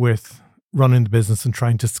taken up with running the business and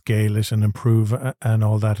trying to scale it and improve and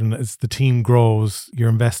all that. And as the team grows, you're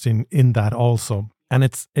investing in that also. And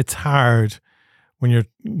it's hard when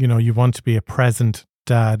you want to be a present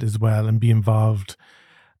dad as well and be involved.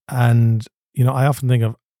 And, I often think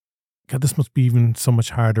of, God, this must be even so much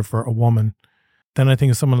harder for a woman. Then I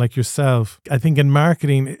think of someone like yourself. I think in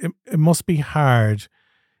marketing, it must be hard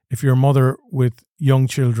if you're a mother with young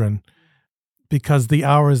children because the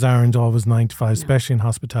hours aren't always 9 to 5, especially in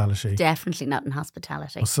hospitality. Definitely not in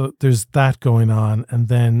hospitality. So there's that going on. And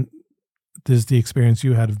then there's the experience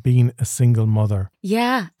you had of being a single mother.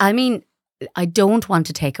 Yeah. I mean, I don't want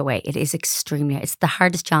to take away. It's the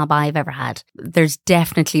hardest job I've ever had. There's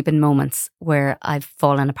definitely been moments where I've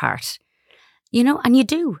fallen apart, and you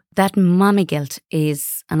do. That mommy guilt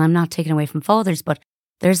is, and I'm not taking away from fathers, but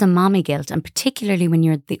there's a mommy guilt. And particularly when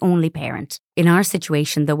you're the only parent. In our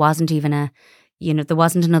situation, there wasn't even there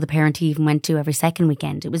wasn't another parent he even went to every second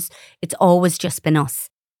weekend. It's always just been us.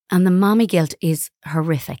 And the mommy guilt is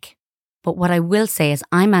horrific. But what I will say is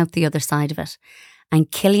I'm out the other side of it. And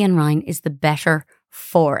Killian Ryan is the better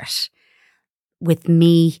for it, with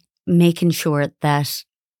me making sure that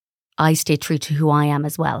I stay true to who I am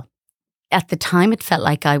as well. At the time, it felt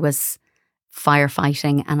like I was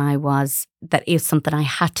firefighting and that is something I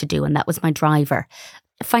had to do and that was my driver.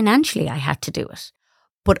 Financially, I had to do it.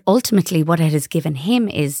 But ultimately, what it has given him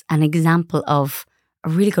is an example of a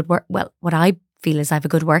really good work. Well, what I feel is I have a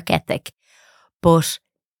good work ethic, but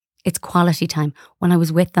it's quality time. When I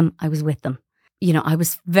was with them, I was with them. I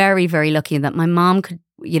was very, very lucky that my mom could,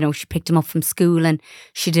 she picked him up from school and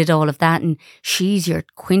she did all of that. And she's your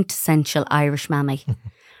quintessential Irish mammy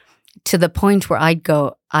to the point where I'd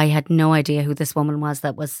go, I had no idea who this woman was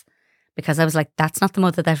because I was like, that's not the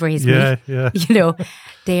mother that raised me. Yeah.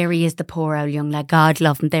 There he is, the poor old young lad. God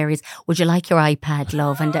love him. There he is. Would you like your iPad,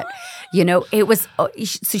 love? And, it was,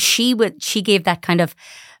 so she gave that kind of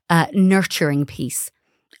nurturing piece.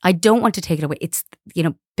 I don't want to take it away. It's,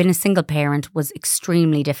 being a single parent was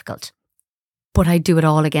extremely difficult. But I do it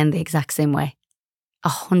all again the exact same way.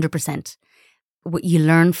 100%. What you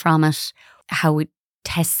learn from it, how it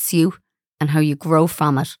tests you and how you grow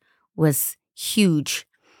from it was huge.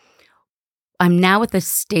 I'm now at this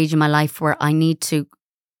stage in my life where I need to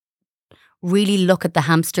really look at the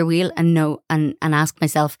hamster wheel and know and ask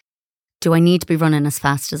myself, do I need to be running as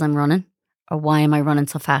fast as I'm running? Or why am I running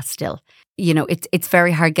so fast still? It's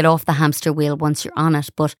very hard to get off the hamster wheel once you're on it,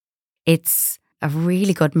 but it's a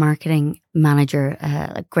really good marketing manager,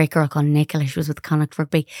 a great girl called Nicola. She was with Connacht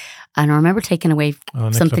Rugby. And I remember taking away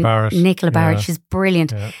something. Nicola Barrett, she's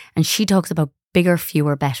brilliant. Yeah. And she talks about bigger,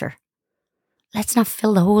 fewer, better. Let's not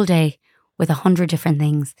fill the whole day with 100 different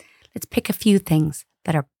things. Let's pick a few things,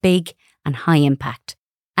 that are big and high impact.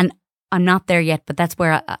 And I'm not there yet, but that's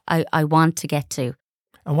where I want to get to.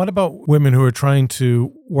 And what about women who are trying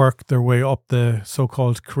to work their way up the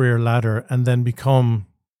so-called career ladder and then become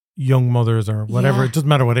young mothers or whatever? Yeah. It doesn't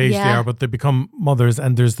matter what age they Yeah. are, but they become mothers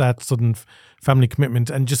and there's that sudden family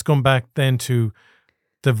commitment. And just going back then to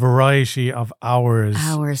the variety of hours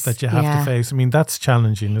that you have to face. I mean, that's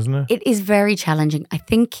challenging, isn't it? It is very challenging. I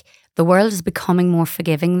think the world is becoming more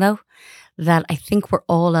forgiving, though, that I think we're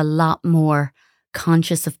all a lot more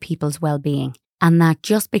conscious of people's well-being. And that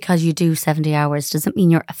just because you do 70 hours doesn't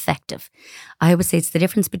mean you're effective. I always say it's the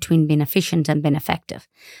difference between being efficient and being effective.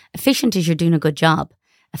 Efficient is you're doing a good job.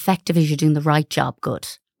 Effective is you're doing the right job good.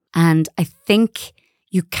 And I think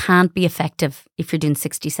you can't be effective if you're doing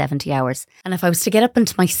 60, 70 hours. And if I was to get up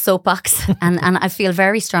into my soapbox, and I feel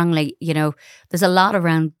very strongly, you know, there's a lot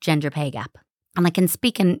around gender pay gap. And I can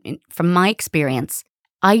speak from my experience.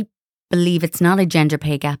 I believe it's not a gender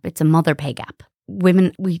pay gap, it's a mother pay gap.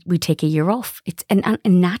 Women, we take a year off. And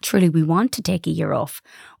naturally we want to take a year off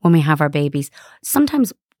when we have our babies.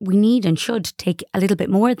 Sometimes we need and should take a little bit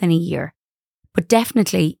more than a year. But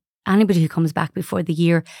definitely anybody who comes back before the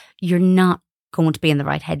year, you're not going to be in the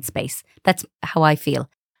right headspace. That's how I feel.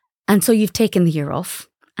 And so you've taken the year off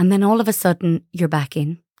and then all of a sudden you're back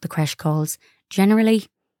in, the creche calls. Generally,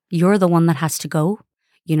 you're the one that has to go.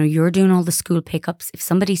 You know, you're doing all the school pickups. If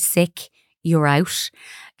somebody's sick, you're out,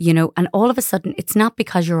 you know, and all of a sudden it's not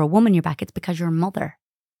because you're a woman you're back, it's because you're a mother.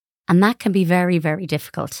 And that can be very, very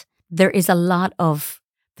difficult. There's a lot of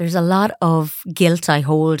guilt I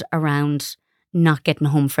hold around not getting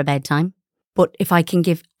home for bedtime. But if I can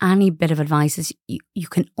give any bit of advice, is you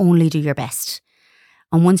can only do your best.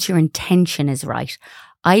 And once your intention is right,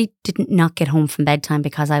 I didn't not get home from bedtime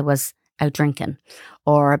because I was out drinking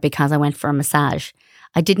or because I went for a massage.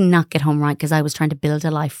 I did not get home right because I was trying to build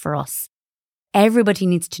a life for us. Everybody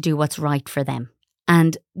needs to do what's right for them.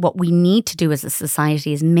 And what we need to do as a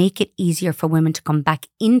society is make it easier for women to come back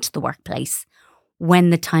into the workplace when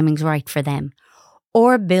the timing's right for them,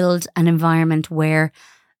 or build an environment where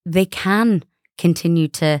they can continue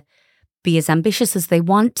to be as ambitious as they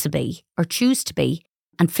want to be or choose to be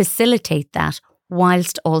and facilitate that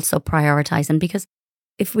whilst also prioritising. Because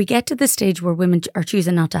if we get to the stage where women are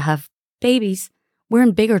choosing not to have babies, we're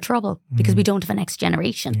in bigger trouble because we don't have a next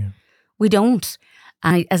generation. Yeah. We don't.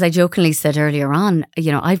 And as I jokingly said earlier on,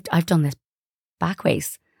 you know, I've done this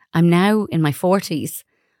backways. I'm now in my 40s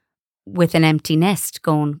with an empty nest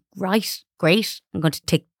going, right, great. I'm going to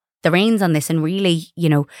take the reins on this and really, you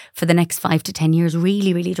know, for the next 5 to 10 years,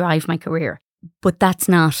 really, really drive my career. But that's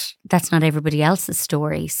not everybody else's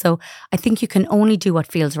story. So I think you can only do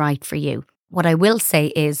what feels right for you. What I will say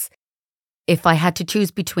is, if I had to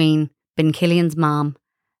choose between being Killian's mom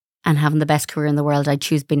and having the best career in the world, I'd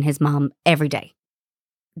choose being his mom every day.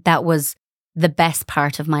 That was the best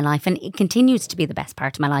part of my life, and it continues to be the best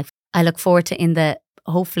part of my life. I look forward to, in the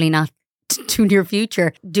hopefully not too near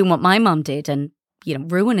future, doing what my mom did and, you know,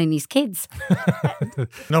 ruining his kids.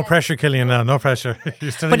 No pressure, Killian, now. No pressure.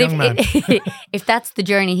 You're still a young man. If that's the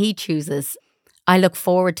journey he chooses, I look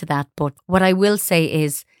forward to that. But what I will say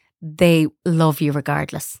is they love you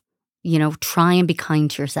regardless. You know, try and be kind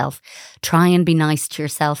to yourself. Try and be nice to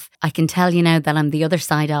yourself. I can tell you now that I'm the other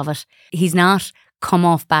side of it. He's not come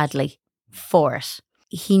off badly for it.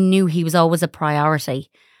 He knew he was always a priority,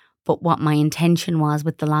 but what my intention was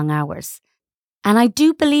with the long hours. And I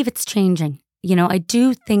do believe it's changing. You know, I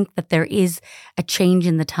do think that there is a change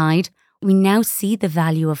in the tide. We now see the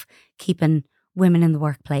value of keeping women in the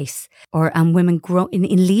workplace and women grow in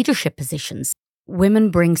leadership positions. Women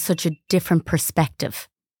bring such a different perspective,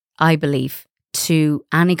 I believe, to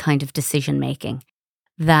any kind of decision making,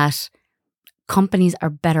 that companies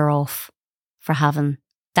are better off for having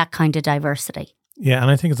that kind of diversity. Yeah,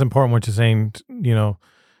 and I think it's important what you're saying, you know,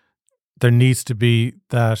 there needs to be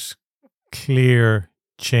that clear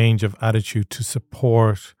change of attitude to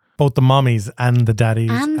support both the mommies and the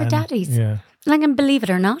daddies. Yeah. Like, and believe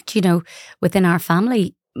it or not, you know, within our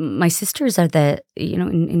family, my sisters are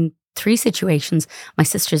in 3 situations, my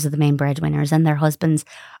sisters are the main breadwinners and their husbands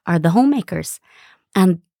are the homemakers.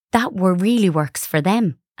 And that really works for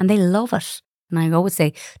them and they love it. And I always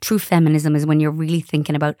say true feminism is when you're really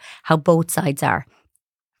thinking about how both sides are.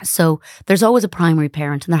 So there's always a primary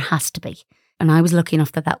parent, and there has to be. And I was lucky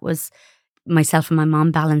enough that was myself and my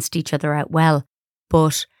mom balanced each other out well.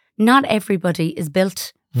 But not everybody is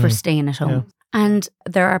built for staying at home. Yeah. And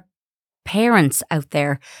there are parents out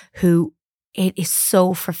there who it is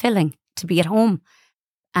so fulfilling to be at home,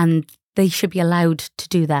 and they should be allowed to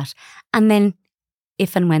do that. And then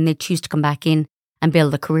if and when they choose to come back in and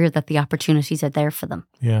build a career, that the opportunities are there for them.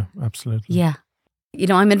 Yeah, absolutely. Yeah.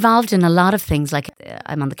 I'm involved in a lot of things, like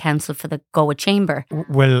I'm on the council for the Galway Chamber.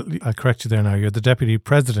 Well, I'll correct you there now. You're the deputy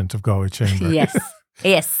president of Galway Chamber.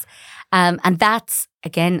 Yes. And that's,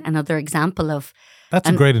 again, another example of... That's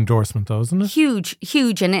a great endorsement though, isn't it?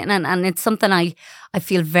 Huge. And it's something I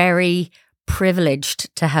feel very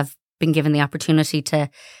privileged to have been given the opportunity to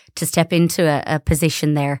step into a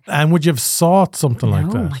position there. And would you have sought something like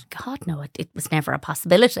that? Oh my God, no. It was never a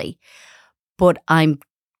possibility. But I'm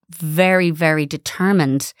very, very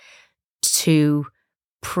determined to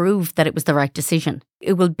prove that it was the right decision.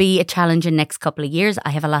 It will be a challenge in the next couple of years. I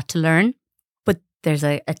have a lot to learn. But there's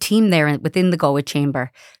a team there within the Galway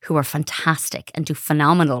Chamber who are fantastic and do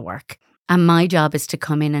phenomenal work. And my job is to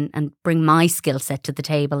come in and bring my skill set to the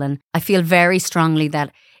table. And I feel very strongly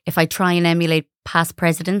that if I try and emulate past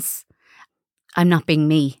presidents, I'm not being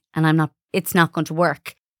me, and it's not going to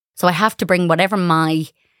work. So I have to bring whatever my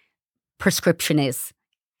prescription is.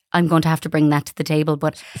 I'm going to have to bring that to the table.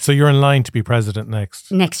 But so you're in line to be president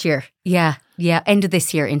next year. Yeah. End of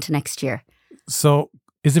this year into next year. So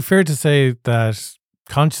is it fair to say that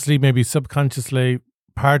consciously, maybe subconsciously,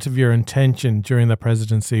 part of your intention during the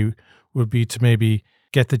presidency would be to maybe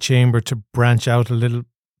get the chamber to branch out a little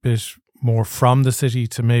bit more from the city,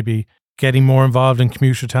 to maybe getting more involved in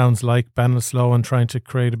commuter towns like Ballinasloe and trying to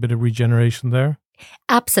create a bit of regeneration there?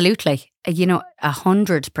 Absolutely.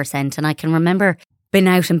 100%. And I can remember being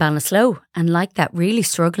out in Ballinasloe and like that, really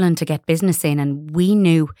struggling to get business in. And we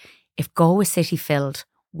knew if Galway City filled,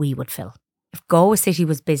 we would fill. If Galway City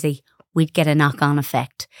was busy, we'd get a knock-on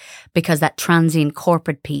effect, because that transient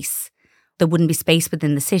corporate piece, there wouldn't be space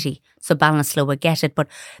within the city. So Ballinasloe would get it. But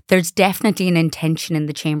there's definitely an intention in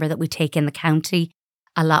the chamber that we take in the county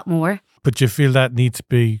a lot more. But you feel that needs to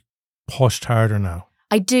be pushed harder now?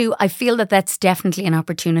 I do. I feel that that's definitely an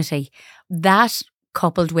opportunity. That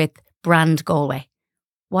coupled with brand Galway.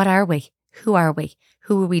 What are we? Who are we?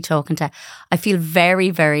 Who are we talking to? I feel very,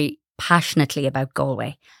 very passionately about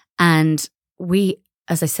Galway. And we,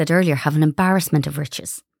 as I said earlier, have an embarrassment of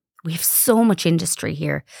riches. We have so much industry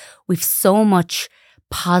here. We've so much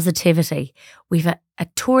positivity. We've a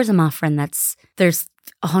tourism offering there's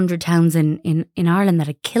 100 towns in Ireland that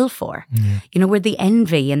I'd kill for. Yeah. We're the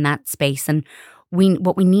envy in that space. And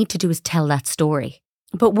what we need to do is tell that story.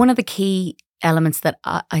 But one of the key elements that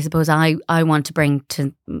I suppose I want to bring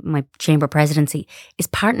to my chamber presidency is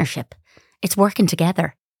partnership. It's working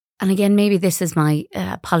together. And again, maybe this is my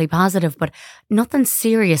polypositive, but nothing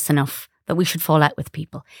serious enough that we should fall out with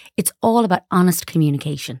people. It's all about honest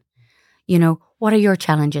communication. What are your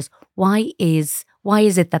challenges? Why is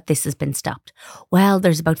it that this has been stopped? Well,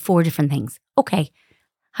 there's about 4 different things. Okay,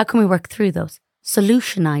 how can we work through those?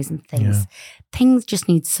 Solutionizing things. Yeah. Things just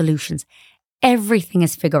need solutions. Everything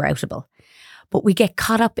is figure outable. But we get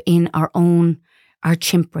caught up in our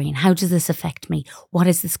chimp brain. How does this affect me? What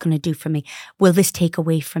is this going to do for me? Will this take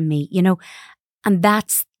away from me? And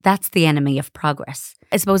that's the enemy of progress.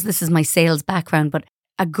 I suppose this is my sales background, but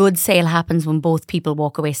a good sale happens when both people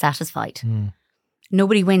walk away satisfied.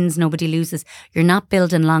 Nobody wins, nobody loses. You're not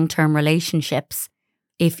building long-term relationships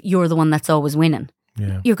if you're the one that's always winning.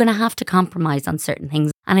 Yeah. You're going to have to compromise on certain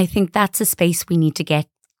things. And I think that's a space we need to get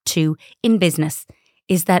to in business,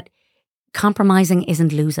 is that compromising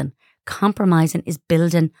isn't losing. Compromising is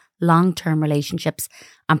building long-term relationships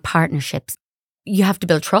and partnerships. You have to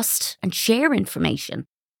build trust and share information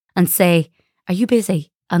and say, are you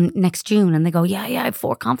busy next June? And they go, yeah, I have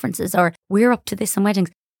 4 conferences, or we're up to this on weddings.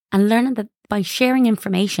 And learning that by sharing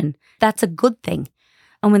information, that's a good thing.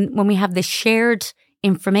 And when we have this shared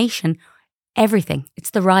information, everything, it's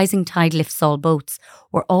the rising tide lifts all boats.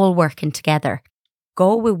 We're all working together.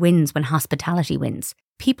 Galway wins when hospitality wins.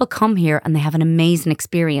 People come here and they have an amazing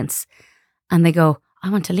experience and they go, I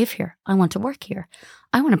want to live here. I want to work here.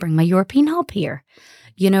 I want to bring my European hub here.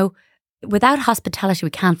 Without hospitality,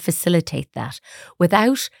 we can't facilitate that.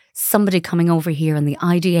 Without somebody coming over here and the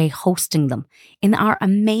IDA hosting them in our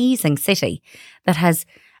amazing city that has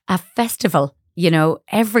a festival,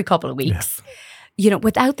 every couple of weeks,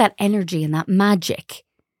 without that energy and that magic,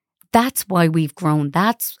 that's why we've grown.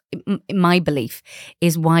 That's my belief,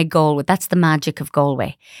 is why Galway, that's the magic of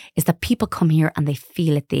Galway, is that people come here and they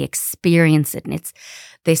feel it, they experience it. And it's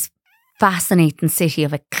this fascinating city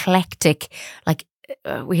of eclectic,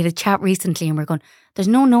 we had a chat recently and we're going, there's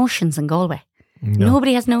no notions in Galway. No.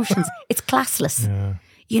 Nobody has notions. It's classless. Yeah.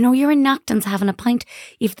 You're in Nocton's having a pint.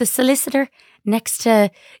 You've the solicitor next to,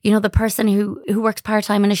 the person who works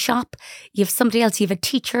part-time in a shop. You have somebody else. You have a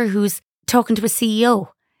teacher who's talking to a CEO.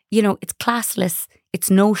 It's classless. It's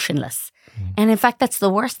notionless. And in fact, that's the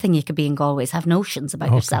worst thing you could be in Galway, is have notions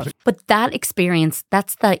about yourself. But that experience,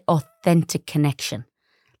 that's the authentic connection.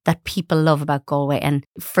 that people love about Galway. And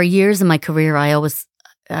for years in my career, I was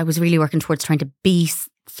really working towards trying to be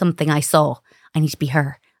something I saw. I need to be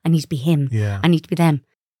her. I need to be him. Yeah. I need to be them.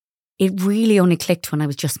 It really only clicked when I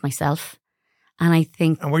was just myself. And I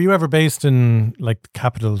think... And were you ever based in like the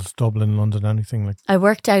capitals, Dublin, London, anything like that? I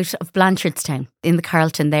worked out of Blanchardstown in the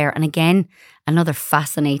Carlton there. And again, another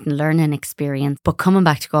fascinating learning experience. But coming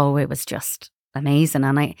back to Galway was just amazing.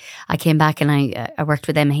 And I came back and I worked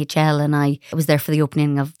with MHL, and I was there for the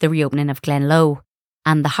reopening of Glenlow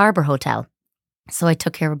and the Harbour Hotel. So I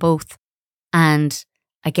took care of both. And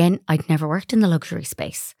again, I'd never worked in the luxury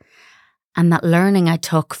space. And that learning I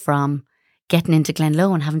took from getting into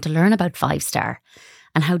Glenlow and having to learn about 5-star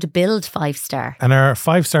and how to build 5-star. And are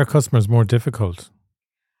 5-star customers more difficult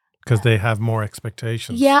because they have more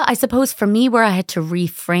expectations? Yeah, I suppose for me, where I had to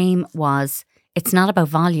reframe was, it's not about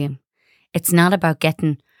volume. It's not about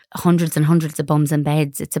getting hundreds and hundreds of bums and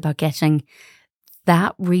beds. It's about getting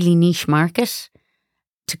that really niche market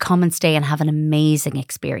to come and stay and have an amazing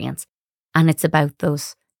experience. And it's about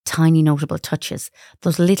those tiny notable touches,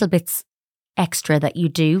 those little bits extra that you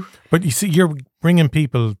do. But you see, you're bringing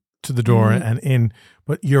people to the door and in,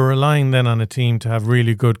 but you're relying then on a team to have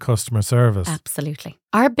really good customer service. Absolutely.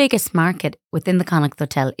 Our biggest market within the Connacht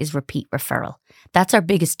Hotel is repeat referral. That's our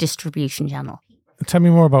biggest distribution channel. Tell me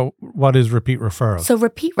more about what is repeat referral. So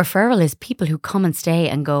repeat referral is people who come and stay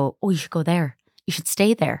and go, oh, you should go there. You should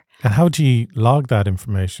stay there. And how do you log that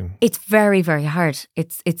information? It's very, very hard.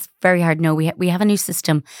 It's very hard. No, we have a new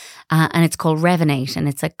system and it's called Revinate, and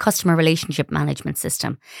it's a customer relationship management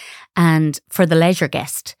system, and for the leisure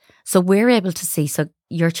guest. So we're able to see, so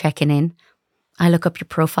you're checking in. I look up your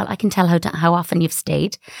profile. I can tell how often you've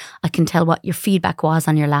stayed. I can tell what your feedback was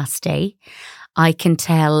on your last stay. I can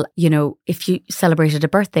tell, if you celebrated a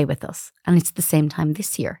birthday with us and it's the same time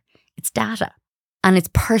this year. It's data. And it's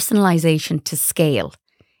personalisation to scale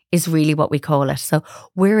is really what we call it. So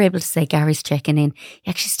we're able to say, Gary's checking in.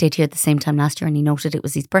 He actually stayed here at the same time last year and he noted it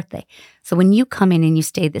was his birthday. So when you come in and you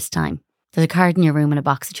stay this time, there's a card in your room and a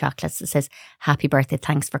box of chocolates that says, happy birthday,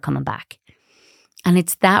 thanks for coming back. And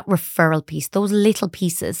it's that referral piece, those little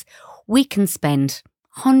pieces. We can spend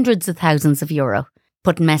hundreds of thousands of euro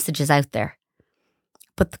putting messages out there.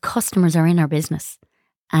 But the customers are in our business.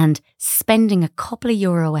 And spending a couple of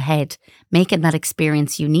euro ahead, making that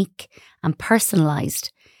experience unique and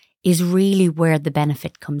personalised, is really where the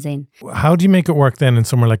benefit comes in. How do you make it work then in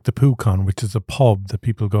somewhere like the Poocon, which is a pub that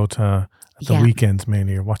people go to at the weekends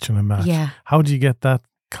mainly, or watching a match? Yeah. How do you get that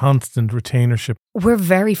constant retainership? We're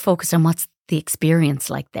very focused on what's the experience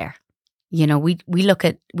like there. We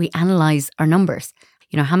analyse our numbers.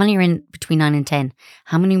 How many are in between 9 and 10?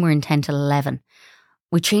 How many were in 10 till 11?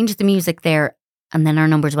 We changed the music there, and then our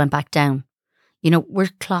numbers went back down. We're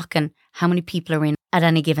clocking how many people are in at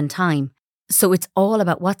any given time. So it's all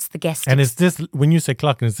about what's the guest. And is this, when you say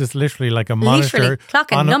clocking, is this literally like a monitor? Literally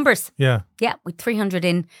clocking numbers. Yeah. Yeah, with 300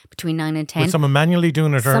 in between 9 and 10. With someone manually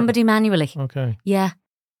doing it? Somebody manually. Okay. Yeah.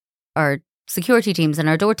 Our security teams and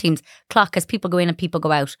our door teams clock as people go in and people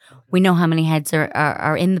go out. We know how many heads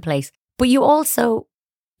are in the place. But you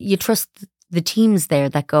trust the teams there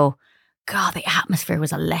that go, God, the atmosphere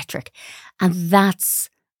was electric. And that's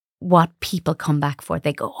what people come back for.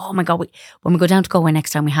 They go, oh my God, when we go down to Galway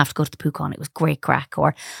next time, we have to go to the Poocon. It was great crack.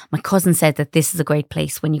 Or my cousin said that this is a great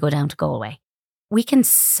place when you go down to Galway. We can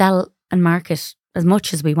sell and market as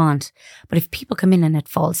much as we want. But if people come in and it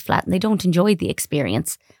falls flat and they don't enjoy the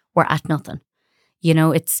experience, we're at nothing.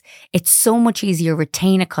 It's so much easier to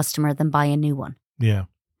retain a customer than buy a new one. Yeah.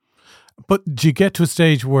 But do you get to a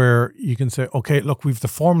stage where you can say, okay, look, we've the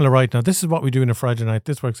formula right now. This is what we do on a Friday night.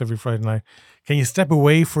 This works every Friday night. Can you step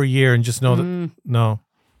away for a year and just know that? No.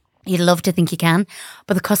 You'd love to think you can,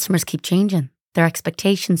 but the customers keep changing. Their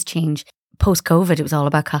expectations change. Post-COVID, it was all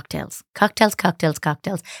about cocktails. Cocktails,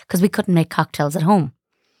 because we couldn't make cocktails at home.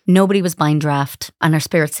 Nobody was buying draft, and our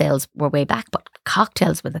spirit sales were way back, but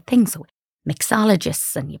cocktails were the thing. So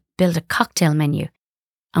mixologists, and you build a cocktail menu.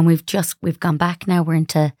 And we've gone back now. We're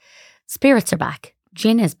into... Spirits are back.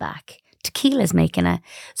 Gin is back. Tequila's making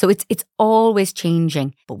so it's always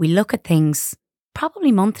changing. But we look at things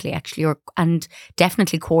probably monthly actually, and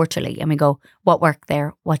definitely quarterly, and we go, what worked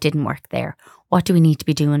there? What didn't work there? What do we need to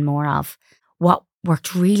be doing more of? What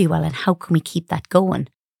worked really well, and how can we keep that going?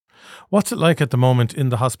 What's it like at the moment in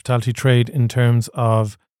the hospitality trade in terms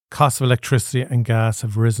of costs of electricity and gas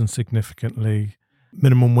have risen significantly?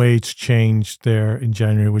 Minimum wage changed there in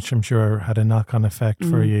January, which I'm sure had a knock-on effect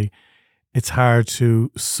for you. It's hard to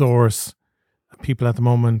source people at the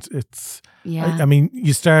moment. I mean,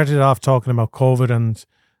 you started off talking about COVID and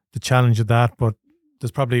the challenge of that, but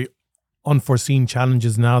there's probably unforeseen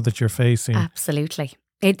challenges now that you're facing. Absolutely.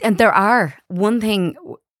 And there are, one thing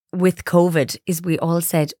with COVID is we all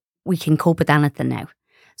said we can cope with anything now.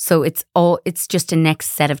 So it's just a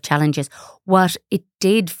next set of challenges. What it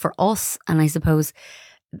did for us, and I suppose,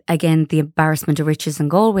 again, the embarrassment of riches in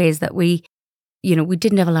Galway is that we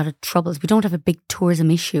didn't have a lot of troubles. We don't have a big tourism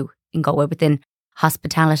issue in Galway within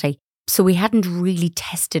hospitality. So we hadn't really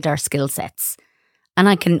tested our skill sets. And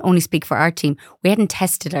I can only speak for our team. We hadn't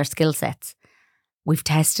tested our skill sets. We've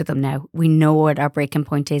tested them now. We know what our breaking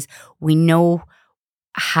point is. We know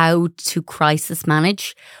how to crisis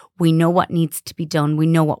manage. We know what needs to be done. We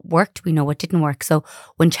know what worked. We know what didn't work. So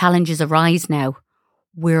when challenges arise now,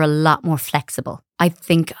 we're a lot more flexible. I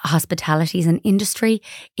think hospitality as an industry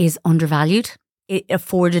is undervalued. It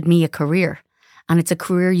afforded me a career, and it's a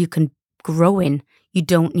career you can grow in. You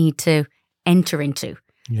don't need to enter into.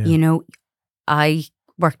 Yeah. I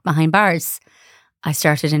worked behind bars. I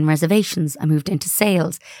started in reservations. I moved into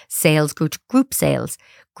sales. Sales grew to group sales.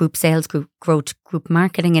 Group sales grew to group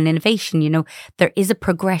marketing and innovation. There is a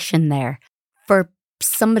progression there. For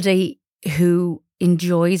somebody who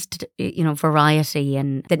enjoys, variety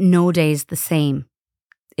and that no day is the same,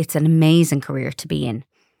 it's an amazing career to be in.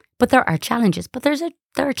 But there are challenges. But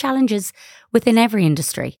there are challenges within every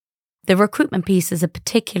industry. The recruitment piece is a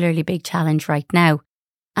particularly big challenge right now.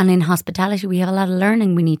 And in hospitality, we have a lot of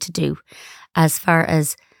learning we need to do as far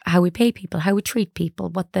as how we pay people, how we treat people,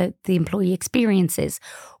 what the employee experience is.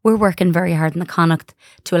 We're working very hard in the Connacht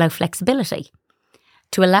to allow flexibility,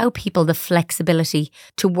 to allow people the flexibility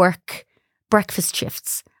to work breakfast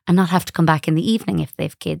shifts and not have to come back in the evening if they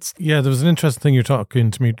have kids. Yeah, there was an interesting thing you were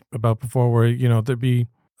talking to me about before where, there'd be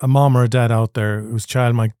a mom or a dad out there whose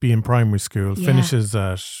child might be in primary school, finishes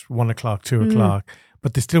at 1 o'clock, 2 o'clock,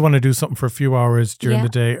 but they still want to do something for a few hours during the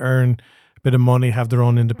day, earn a bit of money, have their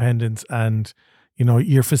own independence, and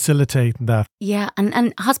you're facilitating that. Yeah,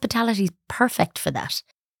 and hospitality is perfect for that.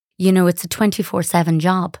 It's a 24/7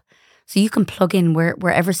 job. So you can plug in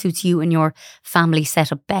wherever suits you and your family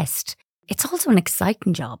setup best. It's also an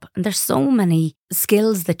exciting job. And there's so many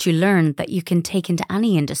skills that you learn that you can take into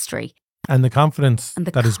any industry. And the confidence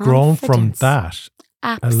that has grown from that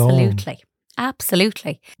alone.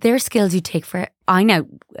 Absolutely. They're skills you take for, I know,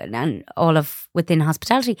 and all of within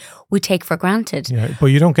hospitality, we take for granted. Yeah, but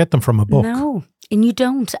you don't get them from a book. No, and you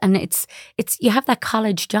don't. And it's you have that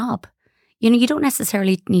college job. You don't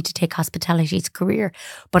necessarily need to take hospitality as a career,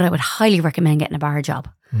 but I would highly recommend getting a bar job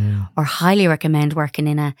or highly recommend working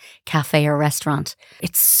in a cafe or restaurant.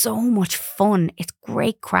 It's so much fun. It's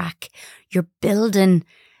great crack. You're building,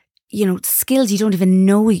 skills you don't even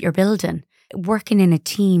know you're building. Working in a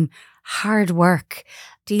team, hard work,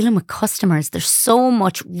 dealing with customers. There's so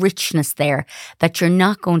much richness there that you're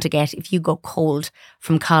not going to get if you go cold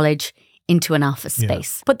from college into an office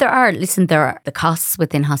space. But there are the costs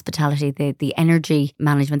within hospitality, the energy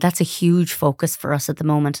management. That's a huge focus for us at the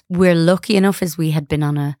moment. We're lucky enough as we had been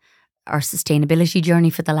on our sustainability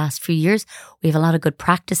journey for the last few years. We have a lot of good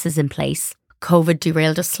practices in place. COVID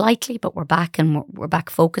derailed us slightly, but we're back and we're back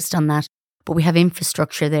focused on that. But we have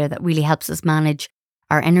infrastructure there that really helps us manage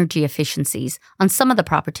our energy efficiencies on some of the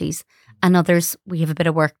properties, and others we have a bit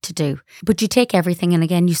of work to do. But you take everything and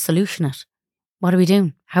again you solution it. What are we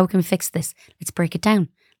doing? How can we fix this? Let's break it down.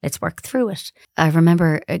 Let's work through it. I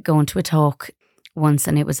remember going to a talk once,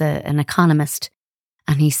 and it was an economist,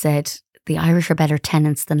 and he said the Irish are better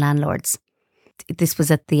tenants than landlords. This was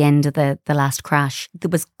at the end of the last crash. There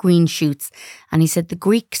was green shoots, and he said the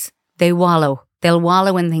Greeks, they wallow. They'll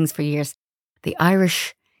wallow in things for years. The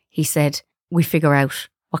Irish, he said, we figure out,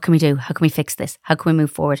 what can we do? How can we fix this? How can we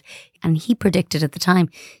move forward? And he predicted at the time,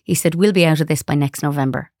 he said, we'll be out of this by next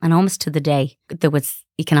November. And almost to the day, there was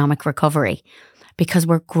economic recovery because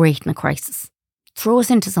we're great in a crisis. Throw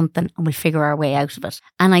us into something and we'll figure our way out of it.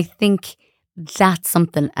 And I think that's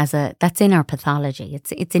something that's in our pathology.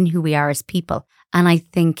 It's in who we are as people. And I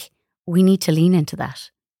think we need to lean into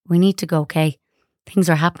that. We need to go, okay, things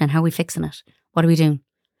are happening. How are we fixing it? What are we doing?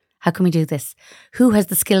 How can we do this? Who has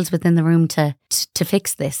the skills within the room to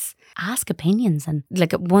fix this? Ask opinions. And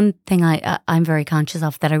like one thing I'm very conscious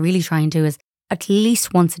of that I really try and do is at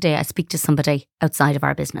least once a day I speak to somebody outside of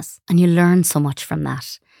our business. And you learn so much from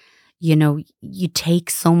that. You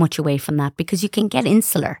take so much away from that because you can get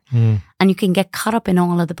insular and you can get caught up in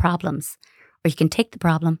all of the problems, or you can take the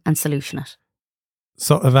problem and solution it.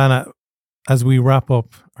 So Ivana, as we wrap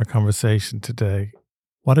up our conversation today,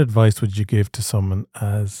 what advice would you give to someone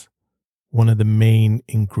as one of the main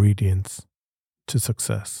ingredients to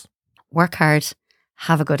success? Work hard,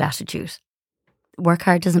 have a good attitude. Work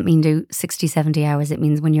hard doesn't mean do 60, 70 hours. It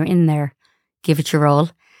means when you're in there, give it your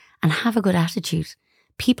all and have a good attitude.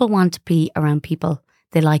 People want to be around people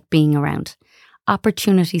they like being around.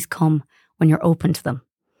 Opportunities come when you're open to them.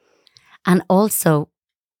 And also,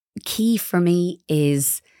 key for me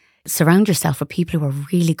is surround yourself with people who are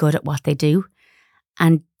really good at what they do,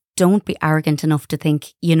 and don't be arrogant enough to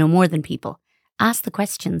think you know more than people. Ask the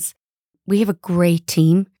questions. We have a great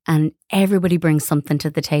team and everybody brings something to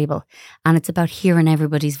the table, and it's about hearing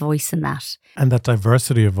everybody's voice in that. And that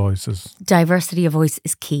diversity of voices. Diversity of voice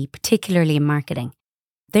is key, particularly in marketing.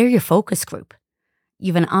 They're your focus group.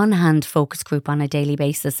 You have an on-hand focus group on a daily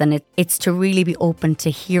basis, and it's to really be open to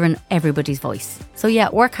hearing everybody's voice. So yeah,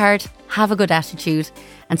 work hard, have a good attitude,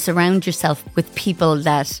 and surround yourself with people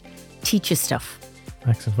that teach you stuff.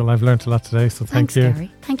 Excellent. Well, I've learned a lot today, so thank you. Thanks,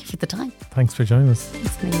 Gary. Thank you for the time. Thanks for joining us.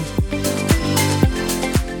 Thanks, Neil.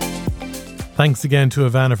 Thanks again to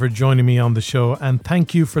Ivana for joining me on the show, and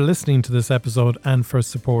thank you for listening to this episode and for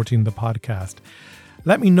supporting the podcast.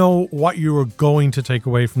 Let me know what you were going to take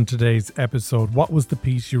away from today's episode. What was the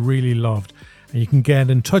piece you really loved? And you can get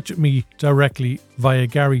in touch with me directly via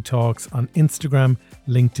Gary Talks on Instagram,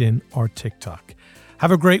 LinkedIn or TikTok.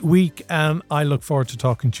 Have a great week, and I look forward to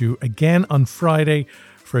talking to you again on Friday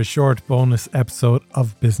for a short bonus episode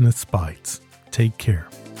of Business Bites. Take care.